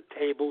get off the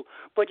table,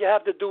 but you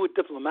have to do it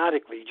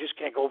diplomatically. You just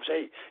can't go and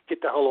say,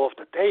 get the hell off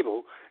the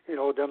table, then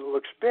it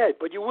looks bad.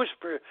 But you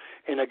whisper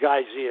in a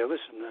guy's ear,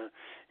 listen,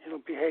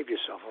 behave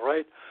yourself, all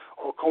right?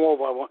 Or come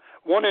over.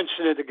 One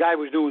incident, the guy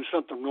was doing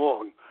something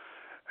wrong,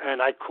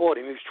 and I caught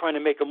him. He was trying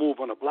to make a move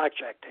on a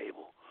blackjack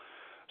table.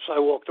 So I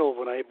walked over,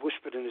 and I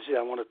whispered in his ear,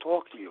 I want to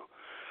talk to you.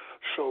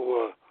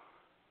 So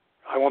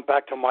I went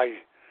back to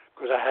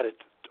because I had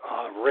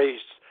a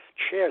raised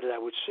chair that I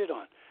would sit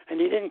on,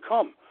 and he didn't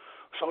come.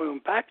 So I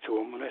went back to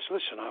him, and I said,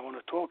 listen, I want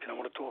to talk to you. I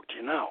want to talk to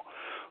you now.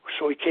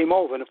 So he came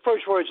over, and the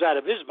first words out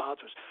of his mouth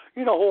was,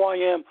 you know who I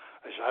am?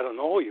 I said, I don't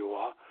know who you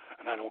are,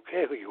 and I don't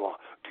care who you are.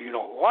 Do you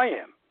know who I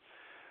am?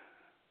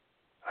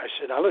 I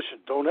said, now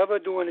listen, don't ever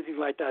do anything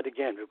like that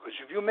again, because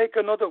if you make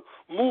another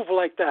move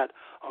like that,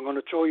 I'm going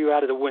to throw you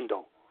out of the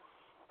window.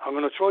 I'm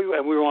going to throw you,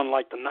 and we were on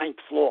like the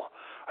 9th floor.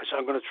 I said,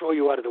 I'm going to throw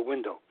you out of the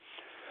window.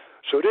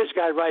 So this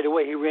guy right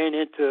away, he ran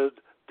into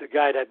the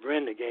guy that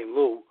ran the game,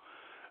 Lou,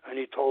 and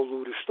he told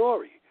Lou the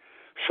story.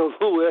 So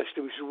Lou asked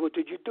him, he said, what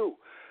did you do?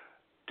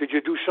 Did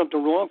you do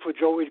something wrong for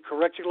Joey to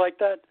correct you like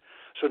that?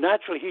 So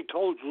naturally, he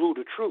told Lou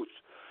the truth.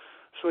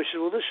 So he said,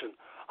 well, listen,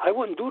 I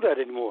wouldn't do that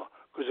anymore,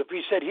 because if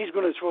he said he's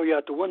going to throw you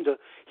out the window,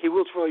 he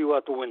will throw you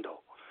out the window.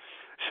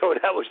 So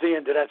that was the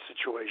end of that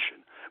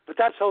situation. But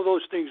that's how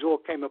those things all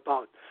came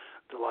about,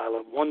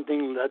 Delilah. One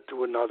thing led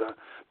to another.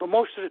 But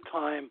most of the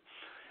time,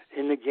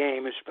 in the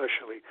game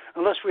especially,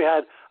 unless we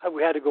had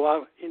to go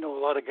out, a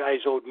lot of guys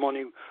owed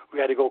money. We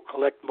had to go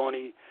collect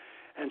money,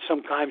 and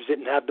sometimes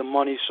didn't have the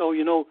money. So,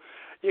 you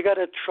got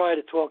to try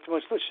to talk to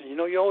us. Listen,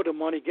 you owe the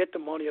money, get the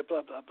money,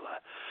 blah, blah, blah.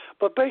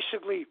 But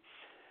basically,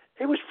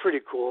 it was pretty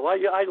cool.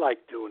 I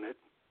liked doing it.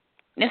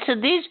 And so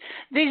these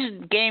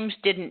games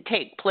didn't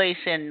take place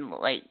in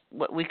like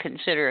what we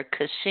consider a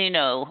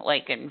casino,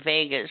 like in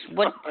Vegas.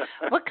 What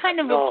kind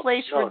of a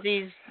place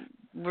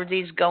were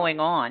these going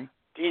on?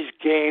 These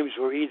games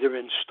were either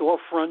in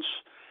storefronts,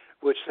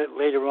 which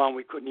later on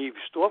we couldn't use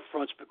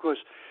storefronts because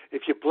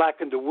if you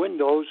blacken the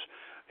windows,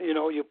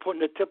 you're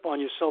putting a tip on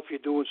yourself. You're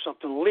doing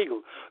something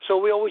illegal. So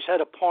we always had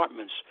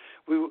apartments.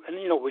 It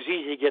was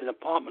easy to get an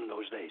apartment in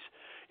those days.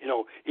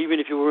 Even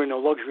if you were in a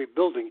luxury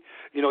building,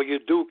 you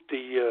duped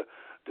the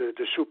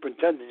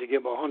superintendent. You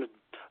give him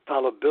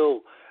 $100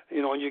 bill,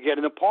 and you get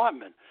an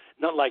apartment.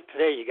 Not like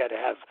today. You got to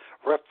have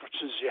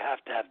references. You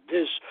have to have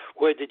this.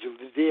 Where did you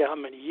live there? How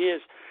many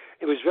years?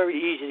 It was very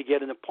easy to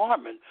get an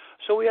apartment.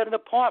 So we had an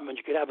apartment.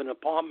 You could have an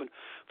apartment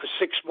for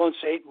 6 months,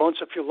 8 months,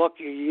 if you're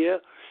lucky, a year,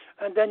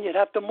 and then you'd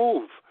have to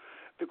move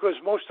because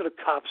most of the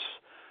cops,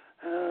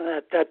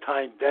 at that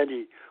time,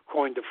 Benny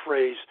coined the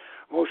phrase,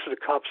 most of the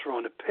cops were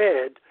on the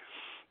pad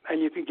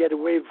and you can get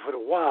away with it for a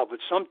while. But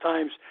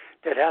sometimes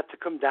they'd have to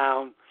come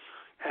down,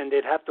 and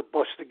they'd have to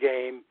bust the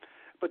game,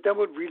 but then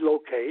we'd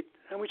relocate,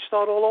 and we'd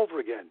start all over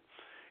again.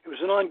 It was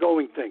an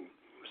ongoing thing.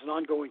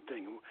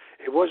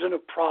 It wasn't a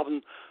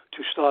problem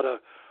to start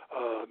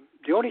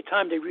the only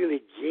time they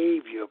really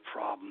gave you a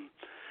problem,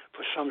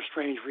 for some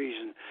strange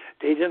reason,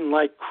 they didn't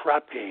like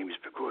crap games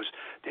because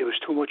there was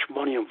too much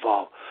money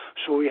involved.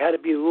 So we had to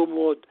be a little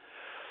more,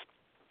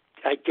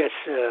 I guess,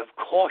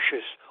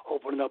 cautious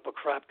opening up a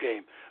crap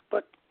game.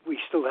 But we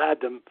still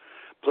had them.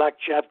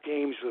 Blackjack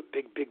games with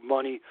big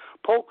money.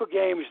 Poker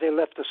games, they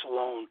left us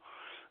alone.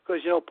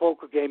 Because,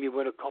 poker game, you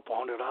win a couple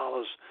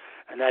 $100,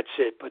 and that's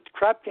it. But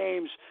crap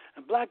games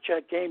and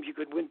blackjack games, you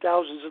could win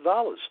thousands of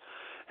dollars.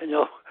 And,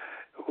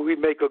 we'd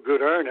make a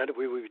good earn.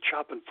 We were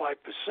chopping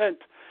 5%.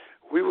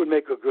 We would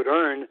make a good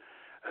earn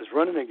as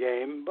running a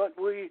game, but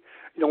we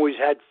always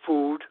had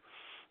food.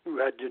 We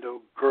had,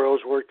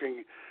 girls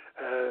working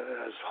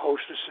as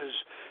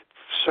hostesses,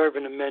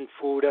 serving the men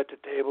food at the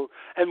table.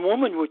 And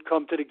women would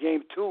come to the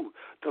game, too,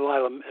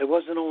 Delilah. It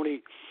wasn't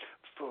only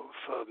for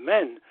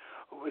men.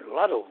 A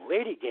lot of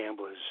lady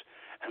gamblers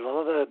and a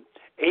lot of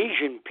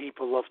Asian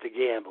people loved to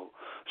gamble.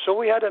 So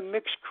we had a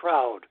mixed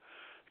crowd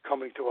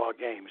coming to our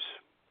games.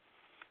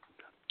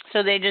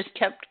 So they just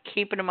kept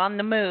keeping them on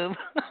the move.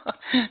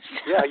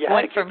 Yeah, you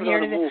had to keep from it here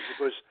on the to move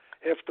because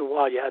after a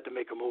while you had to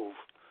make a move.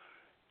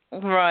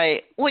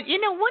 Right. Well,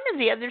 one of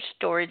the other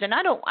stories, and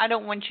I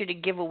don't want you to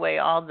give away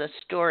all the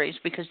stories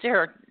because there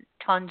are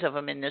tons of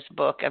them in this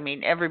book. I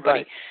mean,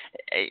 everybody.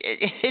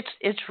 Right.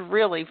 It's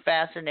really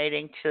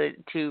fascinating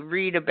to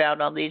read about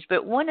all these.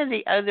 But one of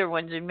the other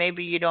ones, and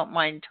maybe you don't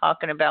mind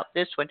talking about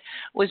this one,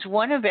 was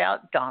one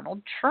about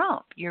Donald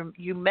Trump.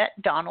 You met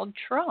Donald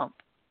Trump.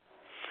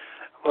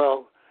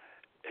 Well,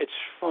 it's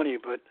funny,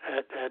 but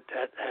at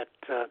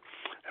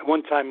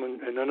one time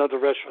in another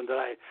restaurant that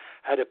I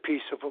had a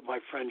piece of with my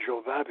friend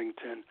Joe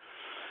Babington,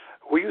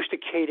 we used to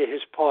cater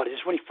his parties.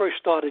 When he first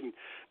started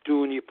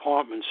doing the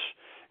apartments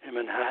in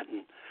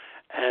Manhattan,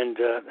 and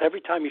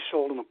every time he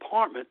sold an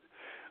apartment,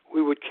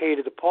 we would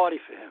cater the party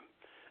for him.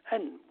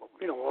 And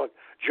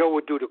Joe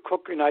would do the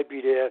cooking, I'd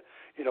be there,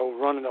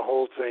 running the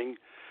whole thing,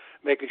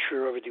 making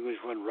sure everything was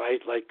run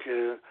right, like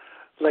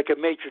a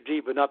maitre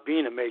d', but not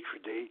being a maitre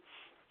d'.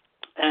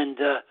 And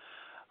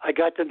I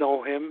got to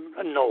know him.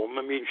 I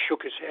mean,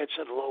 shook his head,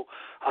 said hello,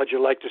 how'd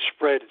you like the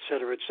spread, et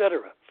cetera, et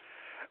cetera.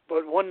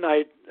 But one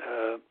night,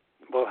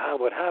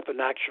 what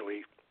happened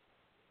actually,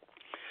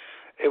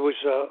 it was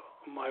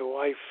my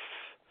wife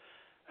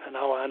and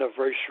our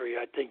anniversary.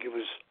 I think it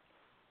was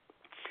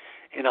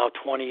in our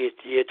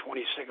 20th year,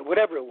 22nd,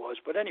 whatever it was.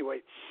 But anyway,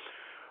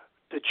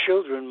 the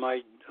children,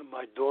 my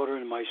daughter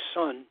and my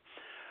son,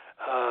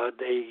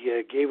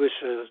 they gave us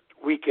a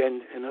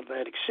weekend in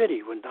Atlantic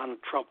City when Donald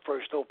Trump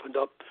first opened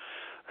up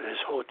his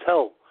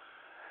hotel.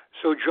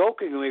 So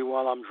jokingly,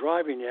 while I'm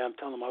driving there, I'm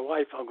telling my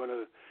wife I'm going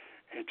to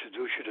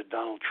introduce you to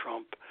Donald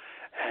Trump.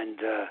 And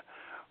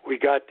we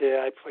got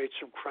there. I played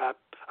some crap.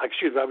 I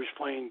was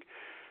playing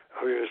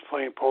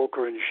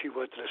poker, and she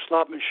went to the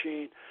slot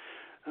machine,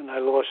 and I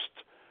lost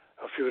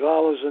a few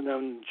dollars, and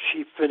then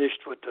she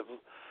finished with the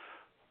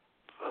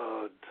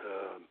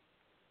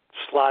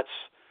slots.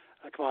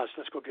 Come on,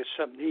 let's go get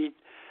something to eat.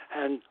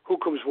 And who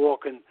comes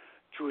walking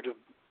through the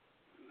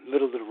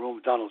middle of the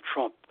room? Donald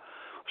Trump.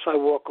 So I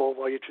walk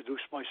over, I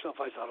introduced myself.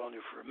 I thought, I don't know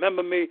if you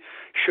remember me.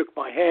 Shook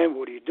my hand.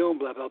 What are you doing?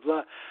 Blah, blah,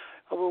 blah.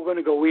 And we were going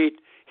to go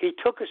eat. He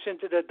took us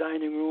into the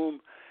dining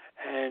room,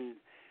 and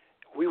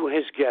we were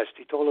his guest.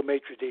 He told the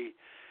maitre d'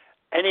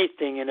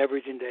 anything and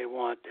everything they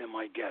want, they're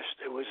my guest.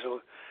 It was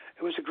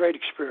a great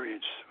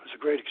experience.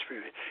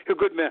 You're a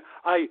good man.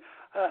 I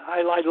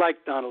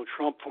liked Donald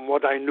Trump from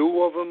what I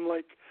knew of him.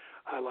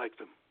 I liked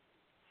him.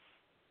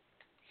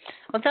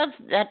 Well,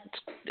 that's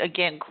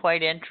again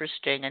quite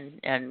interesting,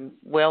 and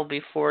well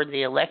before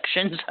the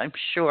elections, I'm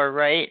sure,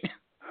 right?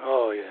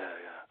 Oh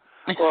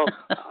yeah. Well,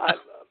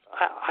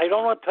 I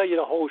don't want to tell you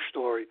the whole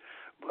story,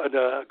 but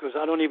because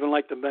I don't even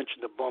like to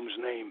mention the bum's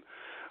name,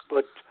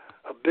 but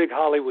a big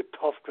Hollywood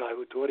tough guy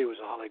who thought he was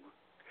a Hollywood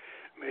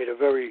made a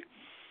very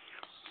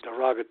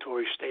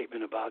derogatory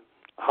statement about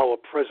our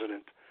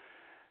president,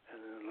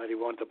 and that he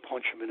wanted to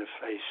punch him in the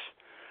face,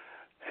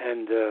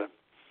 and.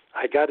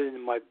 I got it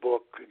in my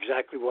book,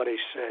 exactly what I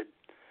said,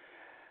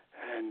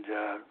 and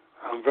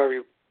I'm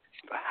very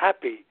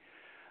happy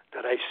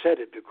that I said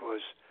it because,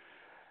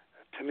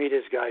 to me,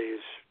 this guy is,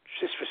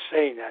 just for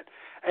saying that,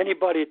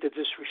 anybody that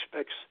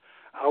disrespects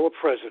our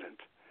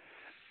president,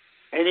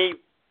 any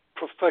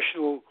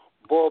professional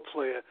ball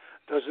player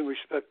doesn't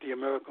respect the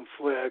American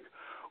flag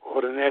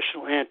or the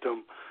national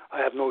anthem, I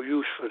have no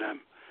use for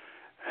them.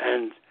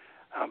 And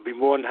I'll be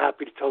more than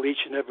happy to tell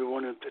each and every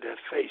one of them to their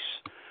face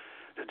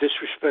to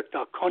disrespect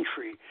our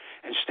country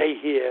and stay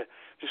here,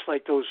 just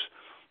like those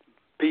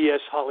BS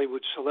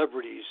Hollywood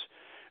celebrities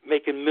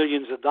making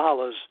millions of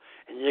dollars,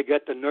 and you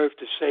get the nerve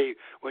to say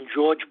when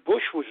George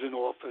Bush was in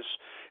office,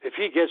 if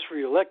he gets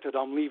reelected,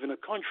 I'm leaving the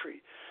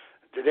country.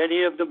 Did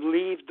any of them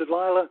leave,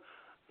 Delilah?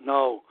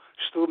 No.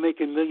 Still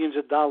making millions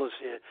of dollars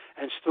here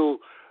and still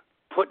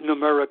putting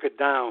America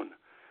down.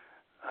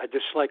 I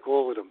dislike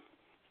all of them.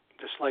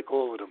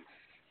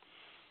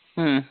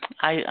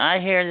 I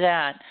hear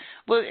that.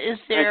 Well, is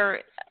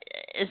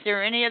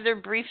there any other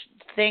brief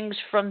things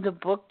from the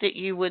book that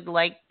you would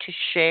like to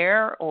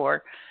share,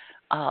 or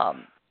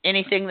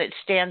anything that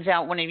stands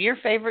out? One of your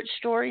favorite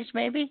stories,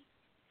 maybe?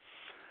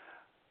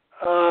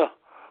 Well,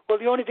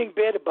 the only thing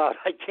bad about it,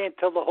 I can't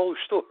tell the whole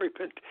story,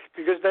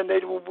 because then they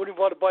wouldn't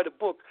want to buy the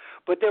book.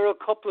 But there are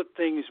a couple of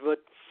things. But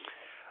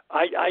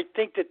I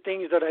think the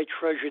things that I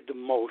treasured the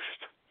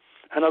most,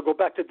 and I'll go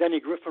back to Denny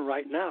Griffin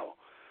right now.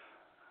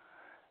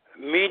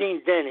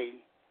 Meeting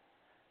Denny,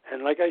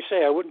 and like I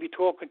say, I wouldn't be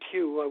talking to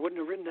you. I wouldn't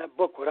have written that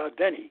book without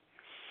Denny.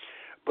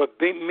 But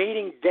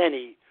meeting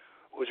Denny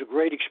was a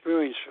great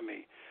experience for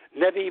me.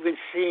 Never even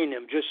seeing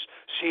him, just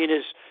seeing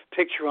his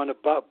picture on the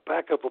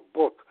back of a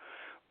book.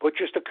 But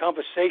just the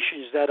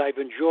conversations that I've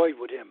enjoyed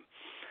with him.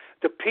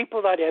 The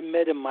people that I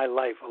met in my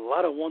life, a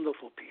lot of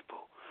wonderful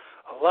people.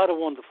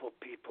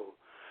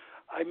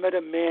 I met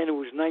a man who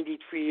was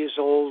 93 years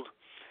old,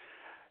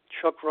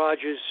 Chuck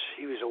Rogers.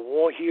 He was a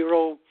war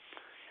hero.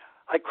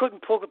 I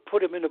couldn't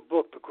put him in a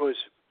book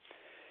because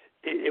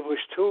it was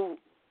too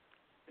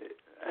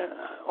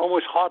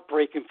almost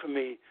heartbreaking for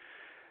me,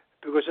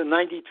 because at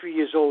 93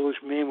 years old,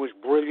 this man was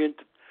brilliant.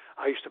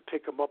 I used to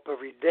pick him up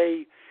every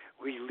day.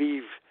 We'd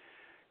leave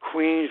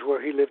Queens,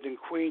 where he lived in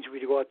Queens.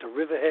 We'd go out to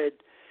Riverhead.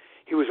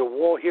 He was a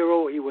war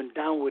hero. He went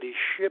down with his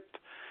ship.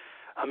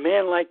 A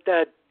man like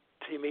that,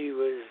 to me,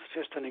 was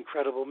just an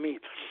incredible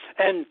meet.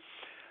 And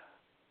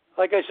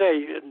like I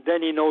say,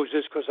 Denny knows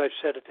this because I've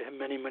said it to him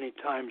many, many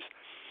times.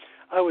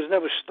 I was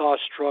never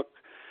starstruck.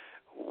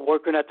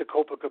 Working at the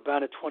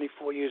Copacabana,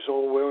 24 years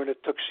old, wearing a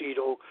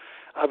tuxedo.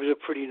 I was a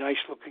pretty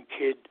nice-looking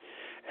kid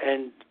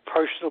and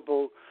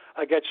personable.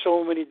 I got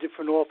so many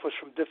different offers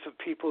from different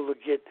people to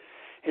get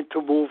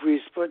into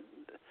movies, but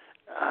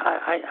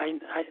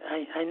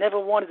I never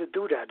wanted to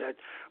do that.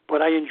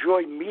 But I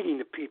enjoyed meeting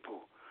the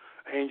people.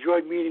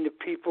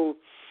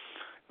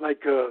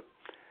 Like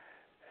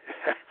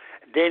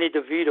Danny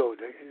DeVito.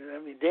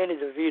 Danny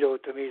DeVito,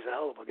 to me, is a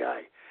hell of a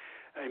guy.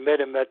 I met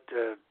him at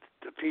the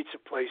pizza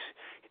place.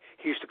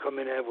 He used to come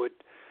in there with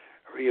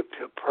Rhea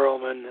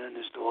Perlman and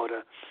his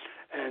daughter,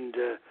 and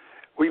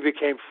we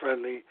became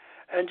friendly.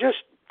 And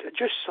just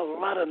a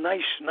lot of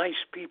nice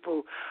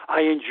people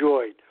I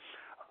enjoyed.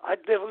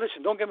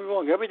 Listen, don't get me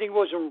wrong. Everything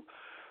wasn't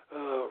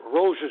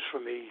roses for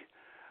me,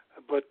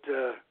 but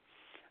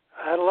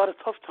I had a lot of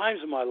tough times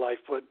in my life.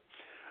 But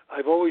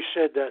I've always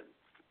said that,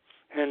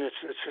 and it's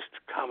just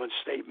a common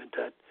statement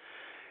that,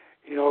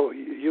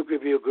 you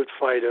could be a good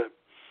fighter,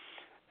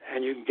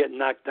 and you can get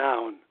knocked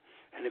down,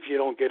 and if you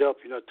don't get up,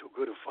 you're not too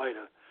good a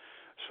fighter.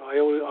 So I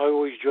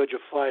always judge a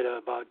fighter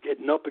about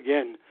getting up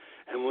again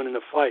and winning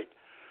a fight.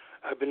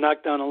 I've been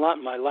knocked down a lot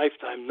in my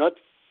lifetime, not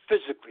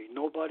physically.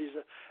 Nobody's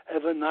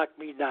ever knocked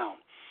me down.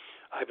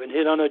 I've been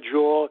hit on the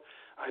jaw.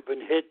 I've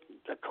been hit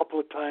a couple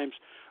of times,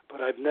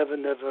 but I've never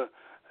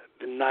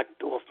been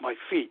knocked off my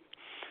feet.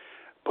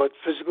 But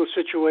physical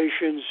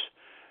situations,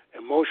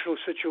 emotional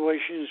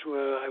situations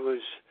where I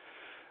was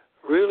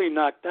really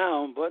knocked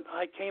down, but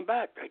I came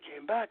back,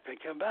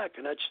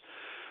 and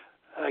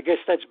I guess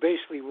that's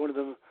basically one of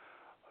the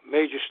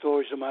major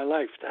stories of my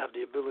life, to have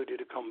the ability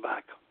to come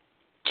back.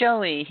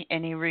 Joey,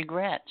 any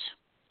regrets?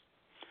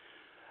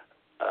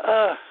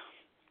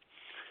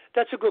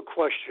 That's a good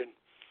question,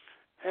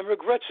 and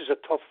regrets is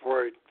a tough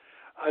word.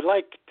 I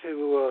like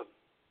to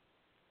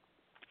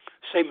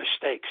say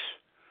mistakes.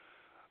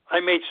 I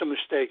made some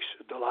mistakes,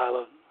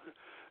 Delilah,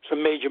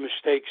 some major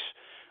mistakes,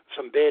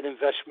 some bad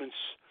investments,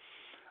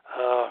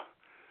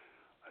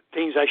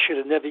 things I should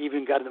have never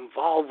even gotten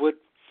involved with,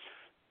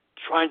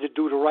 trying to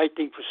do the right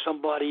thing for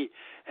somebody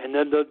and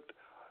then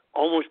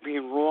almost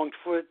being wronged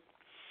for it.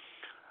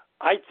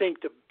 I think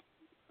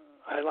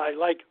I'm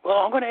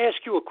going to ask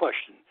you a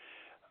question.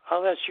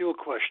 I'll ask you a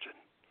question.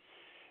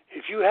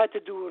 If you had to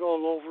do it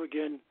all over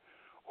again,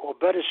 or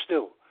better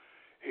still,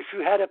 if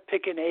you had to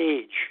pick an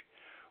age,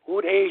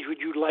 what age would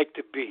you like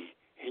to be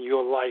in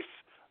your life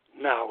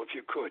now, if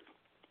you could?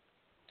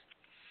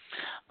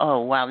 Oh,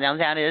 wow. Now,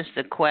 that is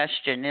the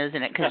question,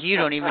 isn't it? Because you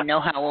don't even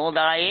know how old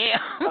I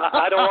am.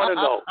 I don't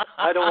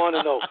want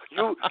to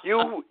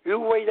know. You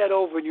weigh that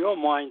over in your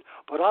mind,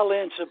 but I'll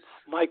answer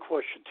my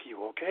question to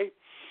you, okay?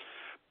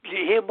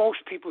 You hear most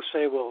people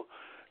say, well,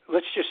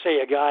 let's just say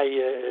a guy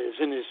is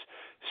in his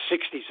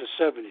 60s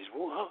or 70s.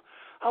 Well,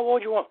 how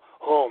old you want?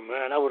 Oh,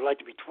 man, I would like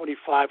to be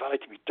 25. I'd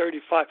like to be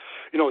 35.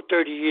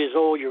 30 years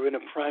old, you're in the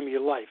prime of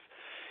your life.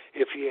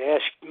 If you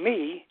ask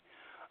me,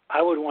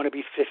 I would want to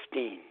be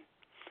 15.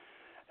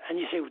 And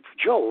you say,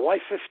 Joe, why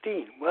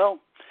 15? Well,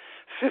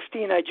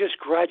 15, I just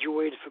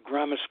graduated from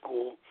grammar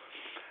school,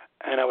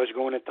 and I was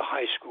going into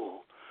high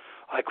school.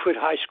 I quit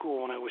high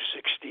school when I was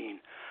 16.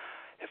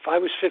 If I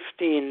was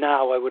 15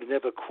 now, I would have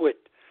never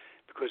quit,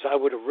 because I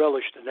would have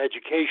relished an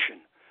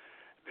education,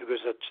 because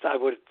I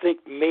would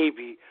think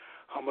maybe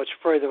how much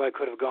further I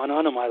could have gone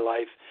on in my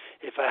life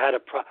if I had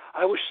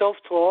I was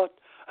self-taught.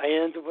 I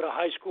ended with a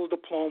high school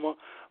diploma,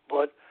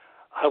 but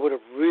I would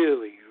have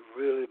really,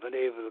 really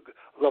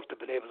loved to have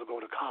been able to go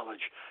to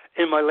college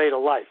in my later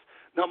life.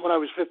 Not when I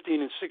was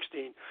 15 and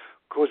 16,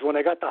 because when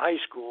I got to high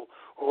school,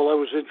 all I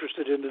was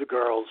interested in the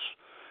girls.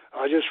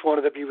 I just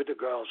wanted to be with the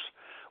girls,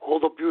 all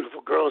the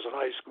beautiful girls in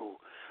high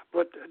school.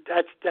 But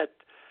that's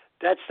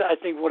I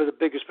think one of the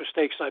biggest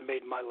mistakes I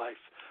made in my life,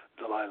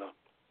 Delilah.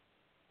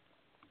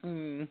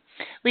 Mm.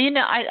 Well,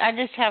 I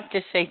just have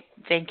to say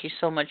thank you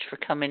so much for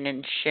coming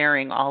and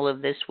sharing all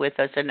of this with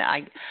us. And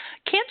I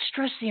can't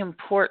stress the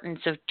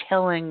importance of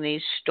telling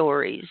these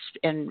stories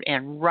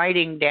and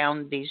writing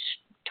down these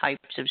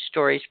types of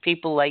stories.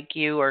 People like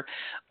you,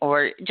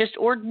 or just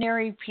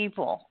ordinary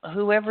people,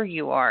 whoever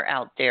you are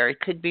out there.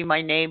 It could be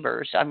my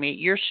neighbors. I mean,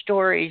 your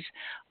stories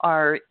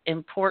are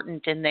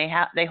important, and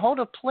they hold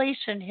a place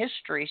in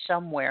history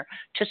somewhere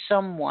to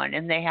someone,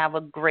 and they have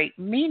a great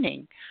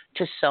meaning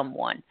to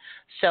someone.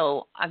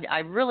 So I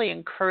really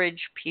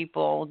encourage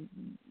people,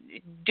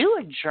 do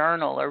a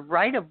journal or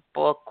write a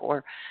book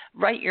or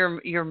write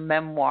your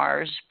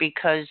memoirs,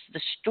 because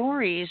the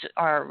stories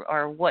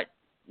are what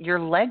your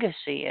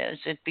legacy is.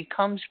 It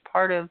becomes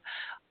part of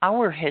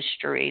our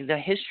history, the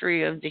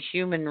history of the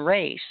human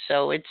race.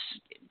 So it's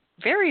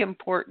very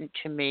important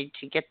to me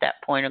to get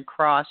that point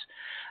across.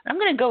 I'm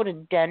going to go to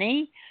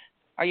Denny.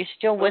 Are you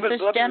still with us,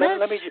 Dennis?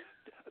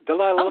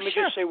 Delilah, let me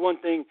just say one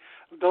thing.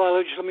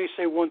 Delilah, just let me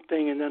say one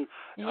thing, and then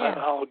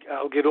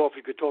I'll get off.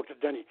 You could talk to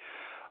Denny.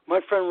 My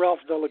friend Ralph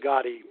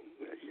Delegati,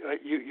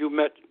 you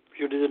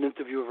did an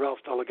interview with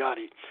Ralph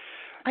Delegati.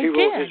 He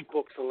wrote his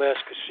book, The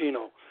Last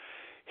Casino.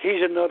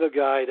 He's another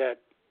guy that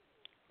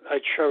I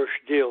cherish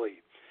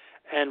dearly.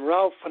 And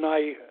Ralph and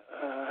I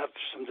have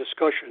some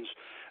discussions.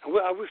 And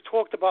we've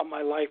talked about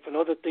my life and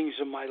other things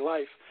in my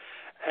life.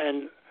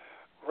 And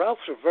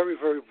Ralph's a very,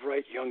 very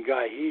bright young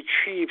guy. He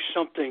achieved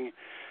something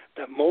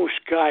that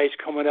most guys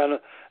coming out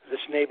of this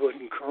neighborhood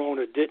in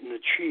Corona didn't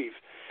achieve,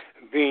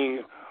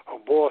 being a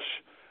boss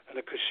in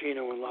a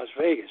casino in Las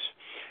Vegas.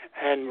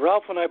 And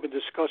Ralph and I have been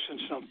discussing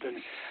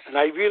something, and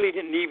I really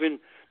didn't even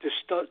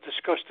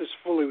discuss this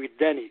fully with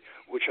Denny,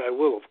 which I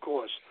will, of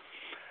course.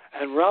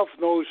 And Ralph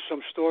knows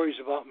some stories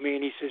about me,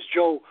 and he says,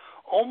 Joe,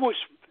 almost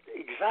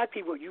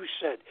exactly what you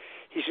said.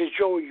 He says,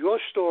 Joe, your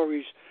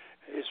stories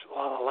is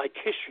like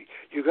history.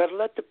 You got to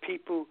let the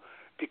people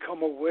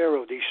become aware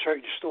of these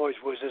certain stories.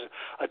 Was there's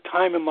a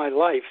time in my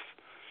life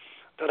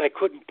that I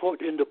couldn't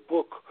put in the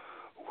book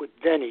with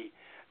Denny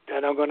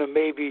that I'm going to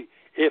maybe,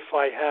 if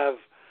I have,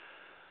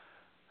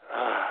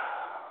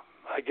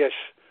 I guess,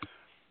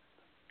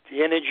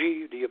 the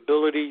energy, the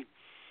ability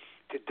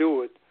to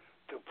do it,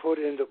 to put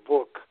in the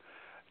book,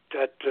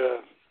 that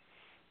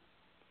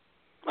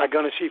I'm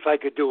going to see if I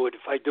could do it,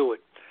 if I do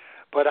it.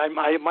 But I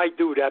might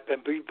do that.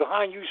 And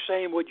behind you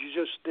saying what you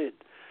just did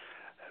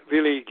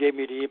really gave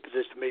me the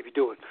impetus to maybe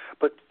do it.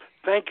 But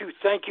thank you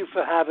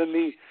for having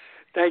me.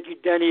 Thank you,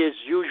 Denny. As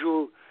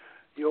usual,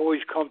 you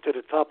always come to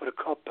the top of the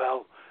cup,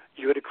 pal.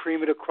 You're the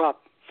cream of the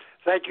crop.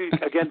 Thank you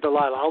again,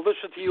 Delilah. I'll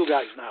listen to you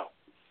guys now.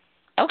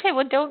 Okay,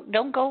 well,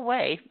 don't go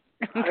away.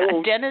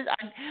 Dennis,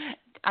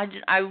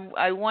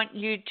 I want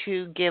you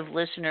to give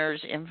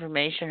listeners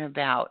information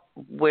about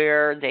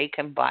where they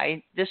can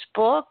buy this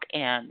book,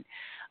 and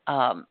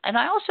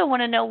I also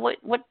want to know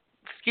what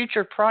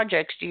future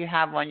projects do you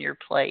have on your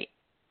plate.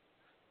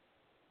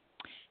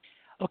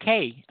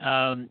 Okay,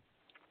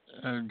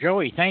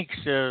 Joey, thanks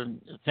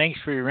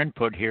for your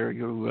input here.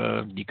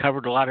 You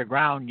covered a lot of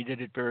ground. You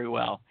did it very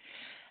well.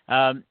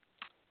 Right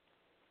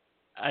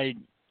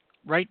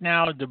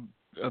now the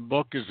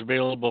book is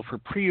available for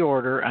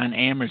pre-order on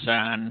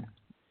Amazon,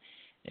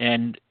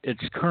 and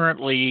it's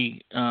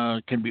currently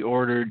can be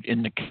ordered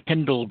in the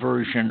Kindle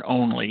version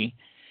only.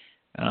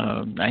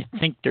 I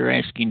think they're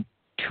asking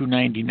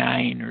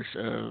 $2.99 or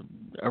so,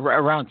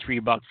 around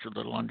 $3, a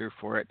little under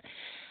for it.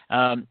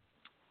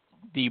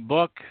 The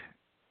book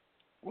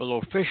will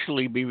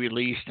officially be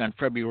released on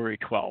February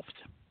 12th.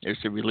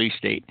 There's the release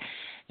date,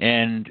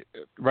 and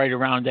right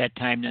around that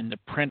time, then the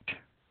print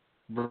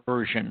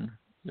version,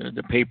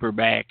 the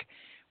paperback,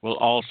 will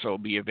also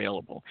be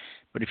available.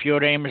 But if you go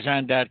to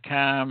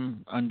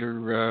Amazon.com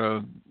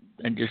under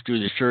and just do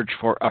the search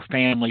for A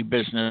Family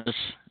Business,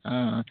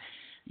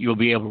 you'll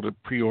be able to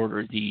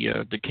pre-order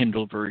the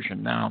Kindle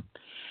version now.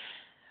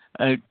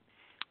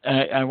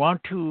 I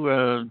want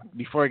to,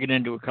 before I get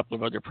into a couple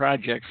of other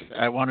projects,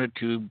 I wanted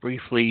to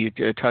briefly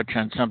touch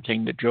on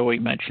something that Joey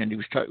mentioned. He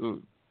was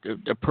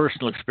the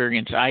personal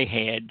experience I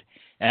had,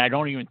 and I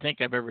don't even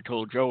think I've ever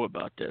told Joe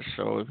about this,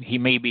 so he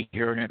may be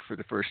hearing it for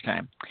the first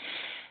time.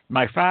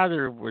 My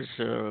father was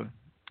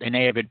an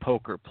avid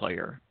poker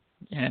player,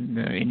 and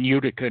in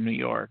Utica, New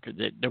York.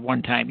 The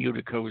one time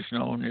Utica was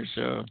known as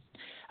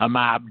a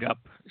mobbed-up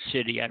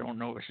city. I don't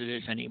know if it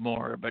is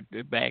anymore, but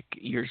back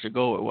years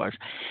ago it was.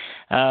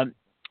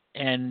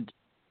 And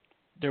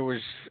there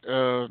was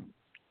a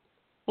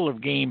couple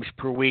of games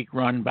per week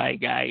run by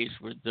guys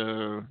with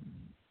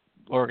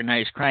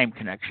organized crime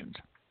connections.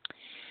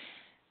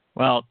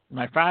 Well,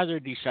 my father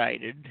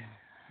decided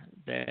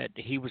that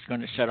he was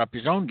going to set up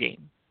his own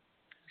game.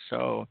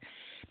 So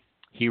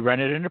he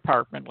rented an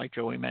apartment, like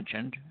Joey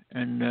mentioned,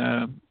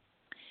 and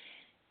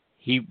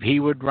he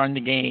would run the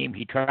game.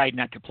 He tried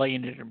not to play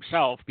in it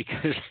himself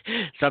because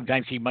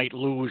sometimes he might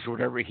lose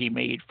whatever he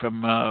made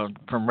from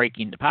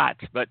raking the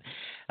pots. But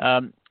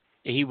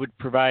he would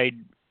provide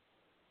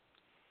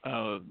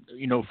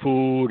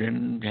food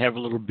and have a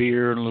little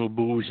beer and a little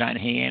booze on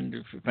hand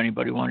if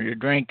anybody wanted to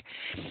drink.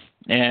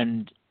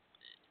 And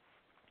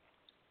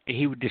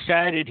he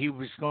decided he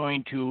was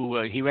going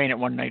to. He ran it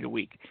one night a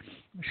week,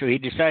 so he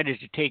decided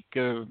to take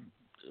a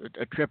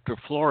trip to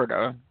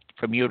Florida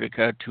from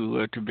Utica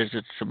to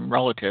visit some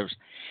relatives.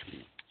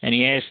 And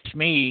he asked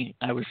me,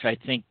 I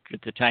think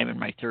at the time in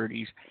my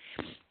 30s,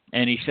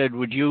 and he said,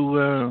 would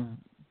you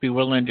be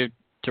willing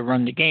to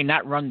run the game?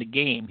 Not run the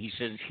game. He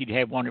says he'd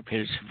have one of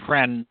his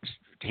friends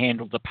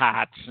handle the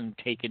pots and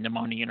take in the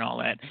money and all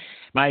that.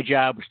 My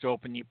job was to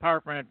open the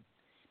apartment,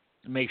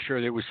 make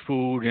sure there was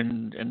food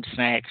and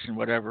snacks and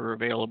whatever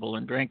available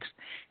and drinks.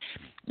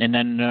 And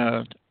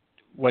then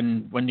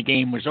when the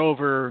game was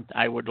over,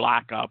 I would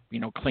lock up,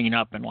 clean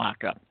up and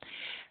lock up.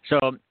 So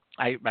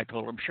I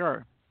told him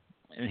sure.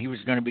 And he was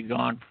going to be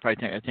gone for, I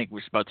think it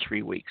was about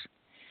 3 weeks.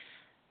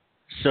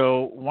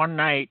 So one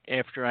night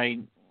after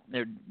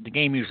the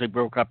game usually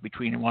broke up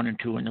between 1 and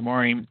 2 in the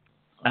morning,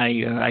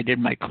 I did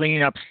my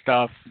cleanup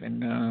stuff,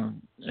 and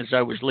as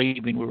I was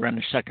leaving, we were on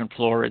the second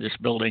floor of this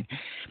building,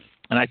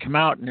 and I come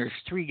out and there's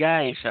 3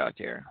 guys out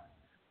there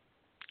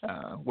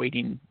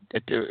waiting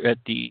at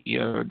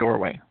the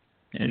doorway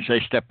as I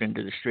stepped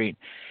into the street,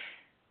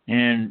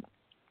 and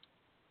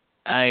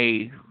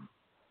I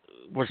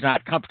was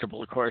not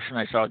comfortable, of course, when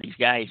I saw these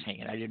guys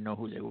hanging. I didn't know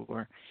who they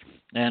were,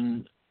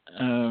 and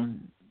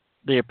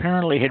they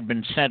apparently had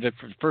been sent. The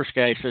first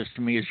guy says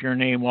to me, "Is your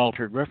name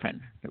Walter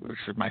Griffin?" It was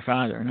my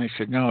father, and I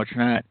said, "No, it's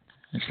not.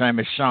 I'm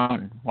his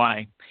son."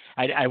 Why?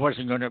 I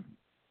wasn't going to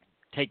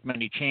take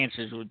many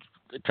chances with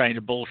trying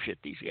to bullshit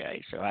these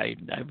guys, so I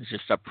was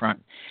just up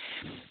front.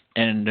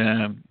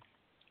 And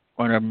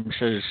one of them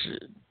says,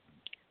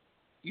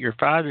 "Your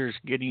father's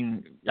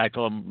getting." I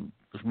told him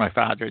it was my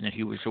father and that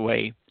he was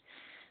away.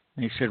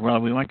 And he said, "Well,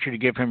 we want you to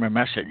give him a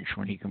message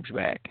when he comes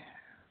back."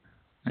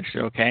 I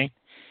said, "Okay."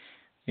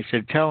 He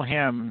said, "Tell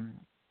him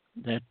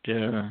that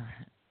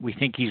we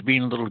think he's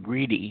being a little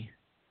greedy,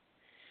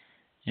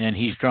 and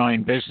he's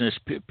drawing business.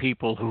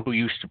 People who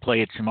used to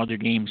play at some other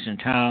games in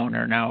town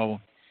are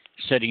now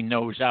setting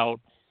those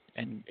out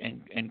and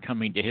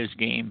coming to his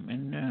game,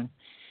 and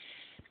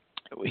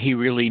he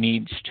really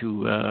needs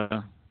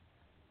to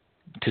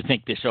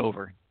think this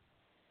over.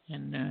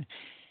 And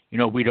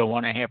we don't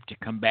want to have to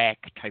come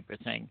back," type of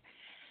thing.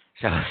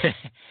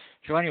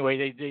 So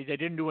anyway, they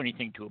didn't do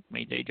anything to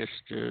me. They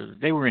just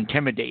they were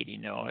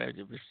intimidating.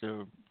 It was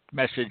the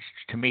message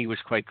to me was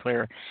quite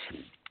clear.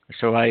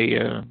 So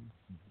I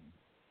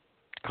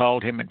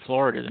called him in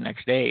Florida the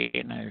next day,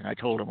 and I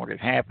told him what had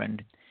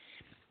happened.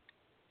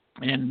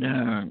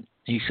 And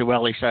he said,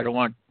 "Well," he said, "I don't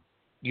want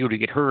you to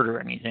get hurt or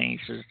anything."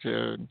 He says,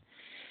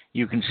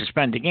 "You can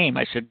suspend the game."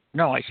 I said,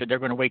 "No." I said, "They're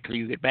going to wait till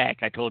you get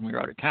back." I told him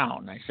you're out of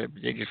town. I said,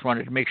 "They just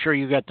wanted to make sure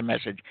you got the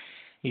message."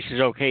 He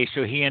says, "Okay."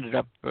 So he ended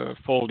up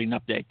folding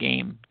up that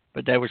game.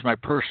 But that was my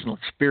personal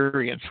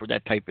experience with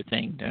that type of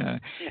thing.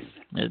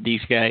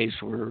 These guys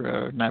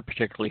were not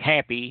particularly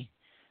happy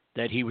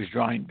that he was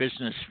drawing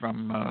business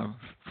from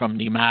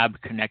the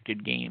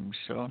mob-connected games.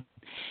 So,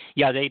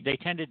 yeah, they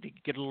tended to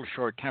get a little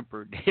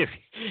short-tempered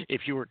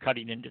if you were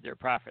cutting into their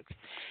profits.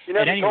 You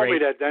never told me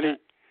that, Denny.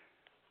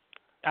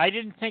 I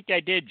didn't think I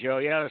did, Joe.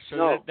 Yeah, so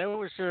no. that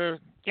was,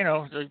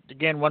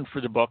 again, one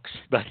for the books.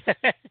 But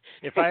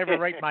if I ever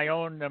write my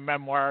own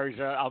memoirs,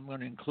 I'm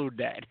going to include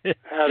that.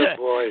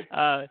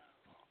 Attaboy.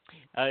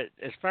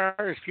 As far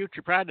as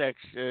future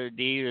projects,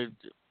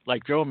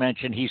 like Joe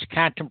mentioned, he's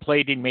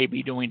contemplating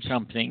maybe doing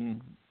something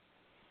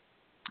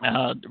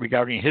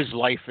regarding his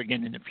life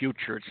again in the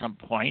future at some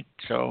point.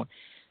 So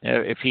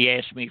if he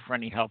asked me for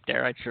any help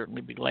there, I'd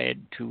certainly be glad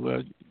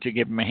to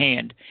give him a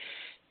hand.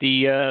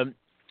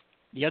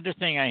 The other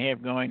thing I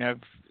have going,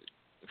 I've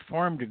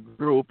formed a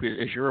group,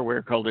 as you're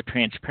aware, called the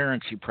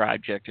Transparency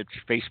Project. It's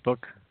a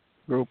Facebook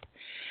group,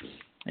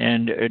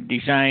 and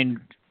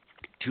designed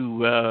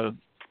to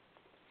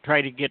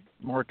try to get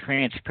more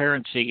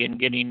transparency in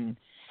getting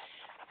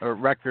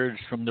records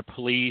from the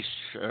police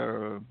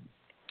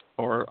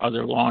or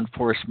other law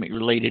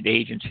enforcement-related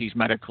agencies,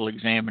 medical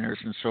examiners,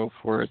 and so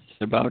forth,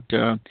 about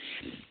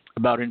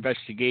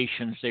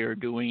investigations they are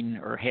doing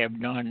or have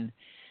done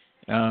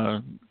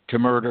to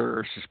murder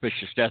or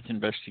suspicious death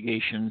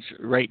investigations.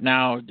 Right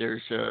now,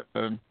 there's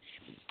a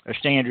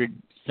standard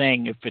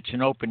thing. If it's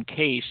an open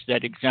case,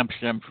 that exempts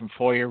them from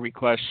FOIA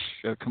requests,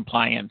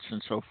 compliance,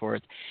 and so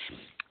forth.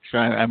 So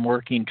I'm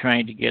working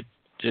trying to get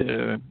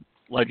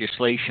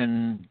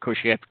legislation. Of course,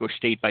 you have to go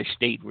state by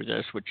state with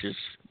this, which is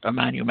a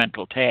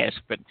monumental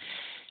task, but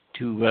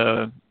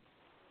to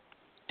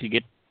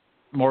get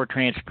more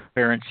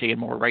transparency and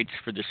more rights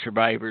for the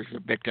survivors, the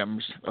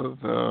victims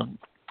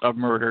of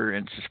murder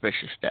and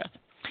suspicious death.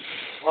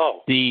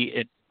 Whoa.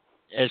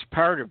 As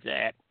part of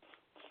that,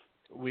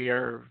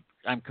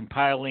 I'm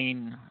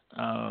compiling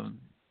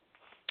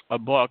a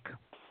book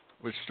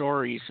with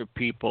stories of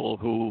people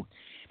who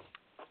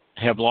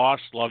have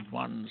lost loved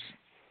ones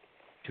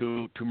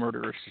to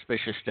murder or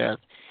suspicious death,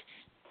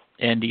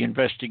 and the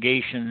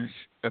investigations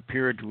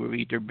appear to have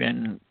either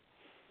been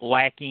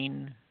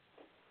lacking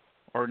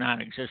or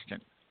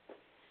non-existent.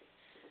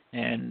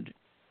 And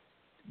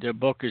the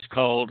book is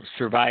called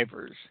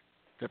Survivors,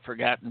 the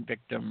Forgotten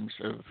Victims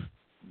of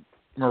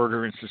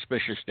Murder and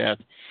Suspicious Death.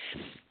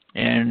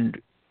 And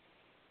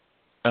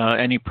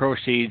any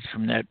proceeds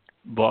from that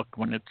book,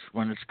 when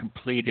it's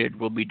completed,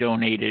 will be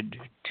donated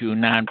to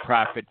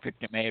nonprofit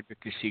victim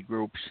advocacy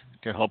groups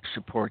to help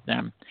support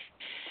them.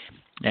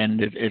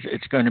 And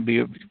it's going to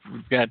be,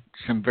 we've got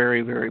some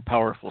very, very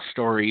powerful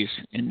stories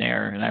in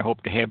there, and I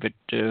hope to have it.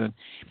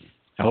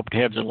 I hope to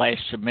have the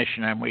last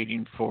submission I'm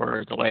waiting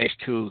for, the last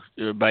two,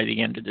 by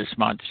the end of this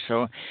month.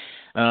 So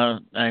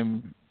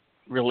I'm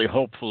really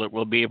hopeful that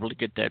we'll be able to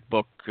get that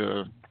book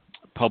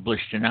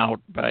published and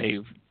out by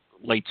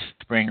late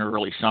spring or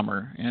early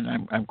summer, and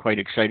I'm quite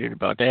excited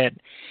about that.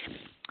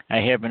 I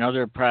have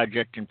another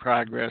project in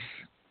progress,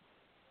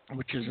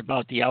 which is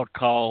about the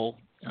Outcall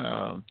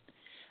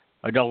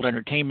adult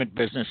entertainment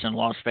business in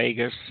Las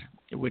Vegas,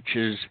 which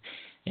is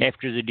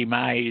after the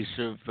demise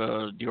of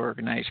the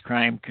organized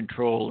crime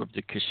control of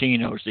the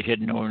casinos, the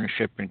hidden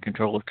ownership and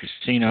control of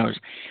casinos.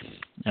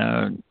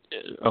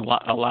 A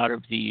lot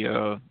of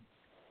the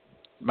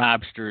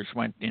mobsters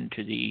went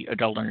into the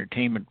adult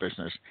entertainment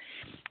business.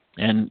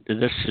 And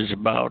this is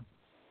about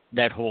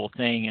that whole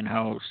thing and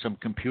how some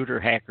computer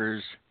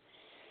hackers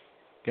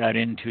got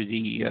into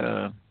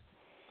the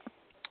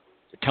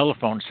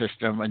telephone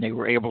system, and they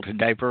were able to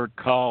divert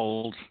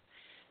calls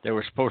that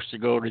were supposed to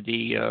go to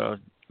the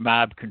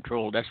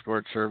mob-controlled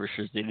escort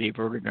services. They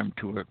diverted them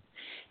to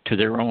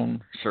their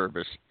own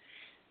service,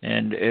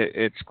 and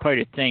it's quite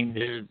a thing.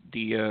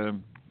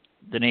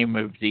 The name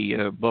of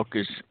the book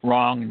is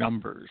Wrong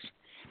Numbers,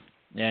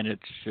 and it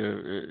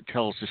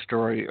tells the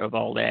story of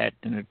all that.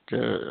 And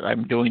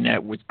I'm doing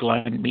that with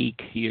Glenn Meek.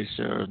 He is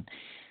an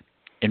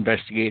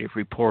investigative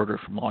reporter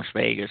from Las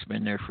Vegas,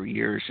 been there for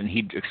years, and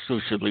he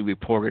exclusively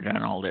reported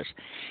on all this.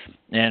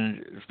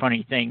 And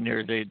funny thing,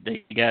 there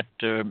they got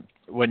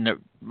when the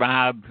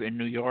mob in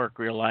New York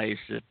realized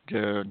that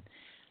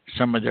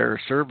some of their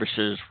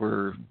services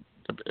were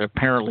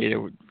apparently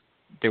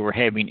they were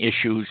having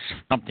issues.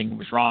 Something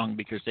was wrong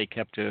because they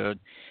kept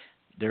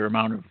their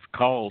amount of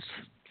calls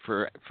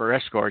for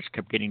escorts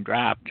kept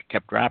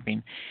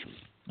dropping.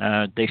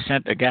 They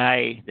sent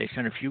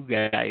a few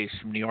guys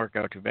from New York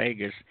out to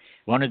Vegas.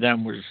 One of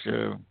them was,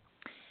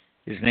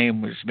 his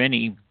name was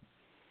Vinny,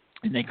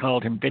 and they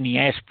called him Vinny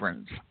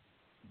Aspirins.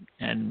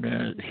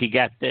 And he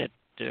got that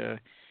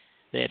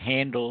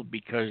handle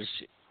because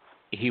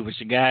he was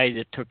a guy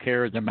that took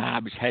care of the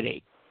mob's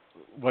headache.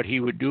 What he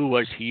would do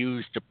was he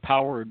used a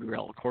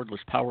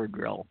cordless power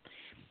drill.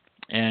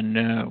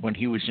 And when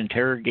he was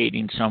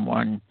interrogating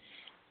someone,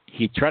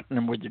 he threatened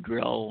them with the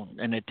drill,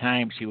 and at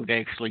times he would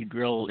actually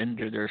drill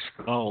into their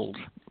skulls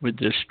with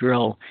this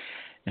drill.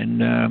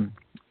 And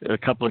a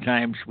couple of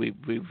times we've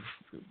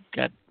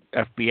got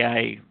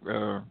FBI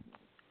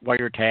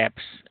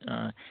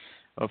wiretaps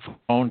of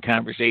phone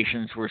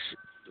conversations where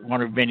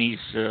one of Vinny's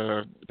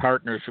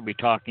partners would be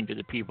talking to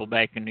the people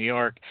back in New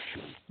York,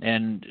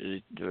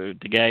 and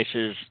the guy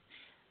says,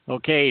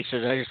 "Okay," he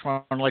says, "I just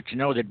want to let you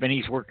know that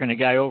Vinny's working a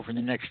guy over in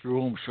the next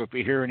room, so if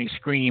you hear any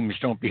screams,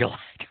 don't be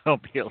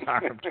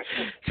alarmed."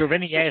 So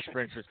Vinny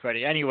Aspirins was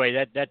funny. Anyway,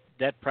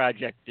 that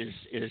project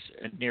is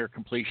near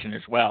completion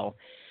as well.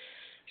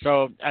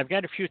 So I've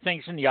got a few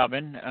things in the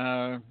oven,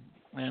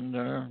 and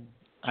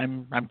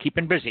I'm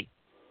keeping busy.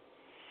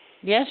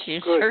 Yes, you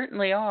Good.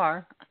 certainly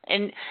are.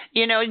 And,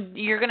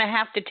 you're going to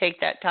have to take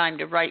that time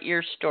to write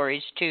your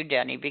stories too,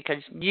 Denny,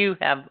 because you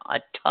have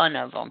a ton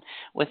of them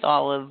with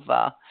all of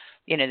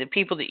the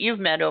people that you've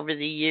met over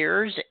the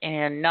years,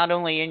 and not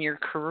only in your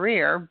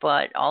career,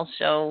 but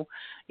also,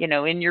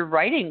 in your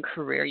writing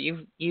career.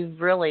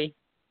 You've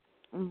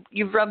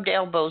rubbed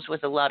elbows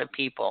with a lot of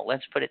people,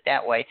 let's put it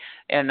that way.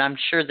 And I'm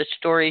sure the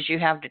stories you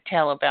have to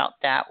tell about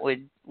that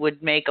would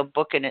make a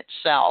book in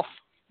itself.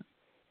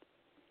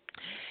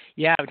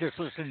 Yeah, I was just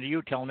listening to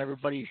you telling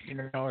everybody,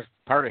 it's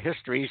part of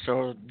history,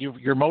 so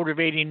you're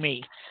motivating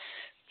me.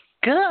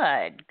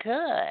 Good.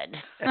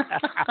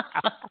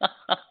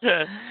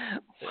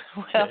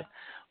 Well,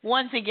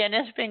 once again,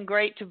 it's been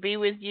great to be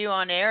with you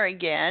on air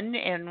again,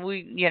 and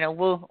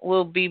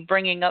we'll be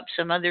bringing up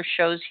some other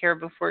shows here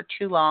before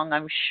too long,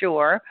 I'm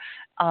sure.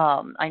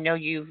 I know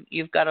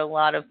you've got a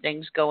lot of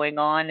things going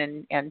on,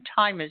 and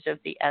time is of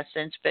the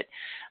essence. But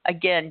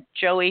again,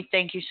 Joey,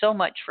 thank you so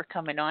much for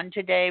coming on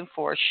today,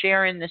 for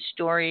sharing the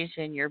stories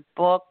in your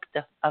book,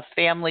 A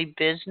Family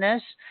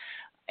Business.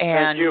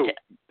 And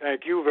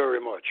Thank you very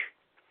much.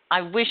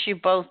 I wish you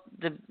both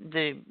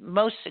the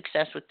most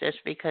success with this,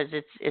 because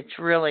it's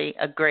really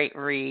a great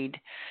read.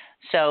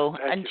 So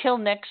until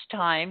next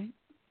time,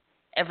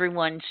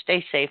 everyone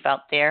stay safe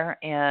out there,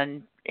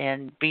 and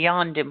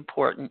beyond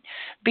important,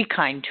 be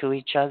kind to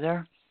each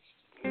other.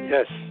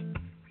 Yes.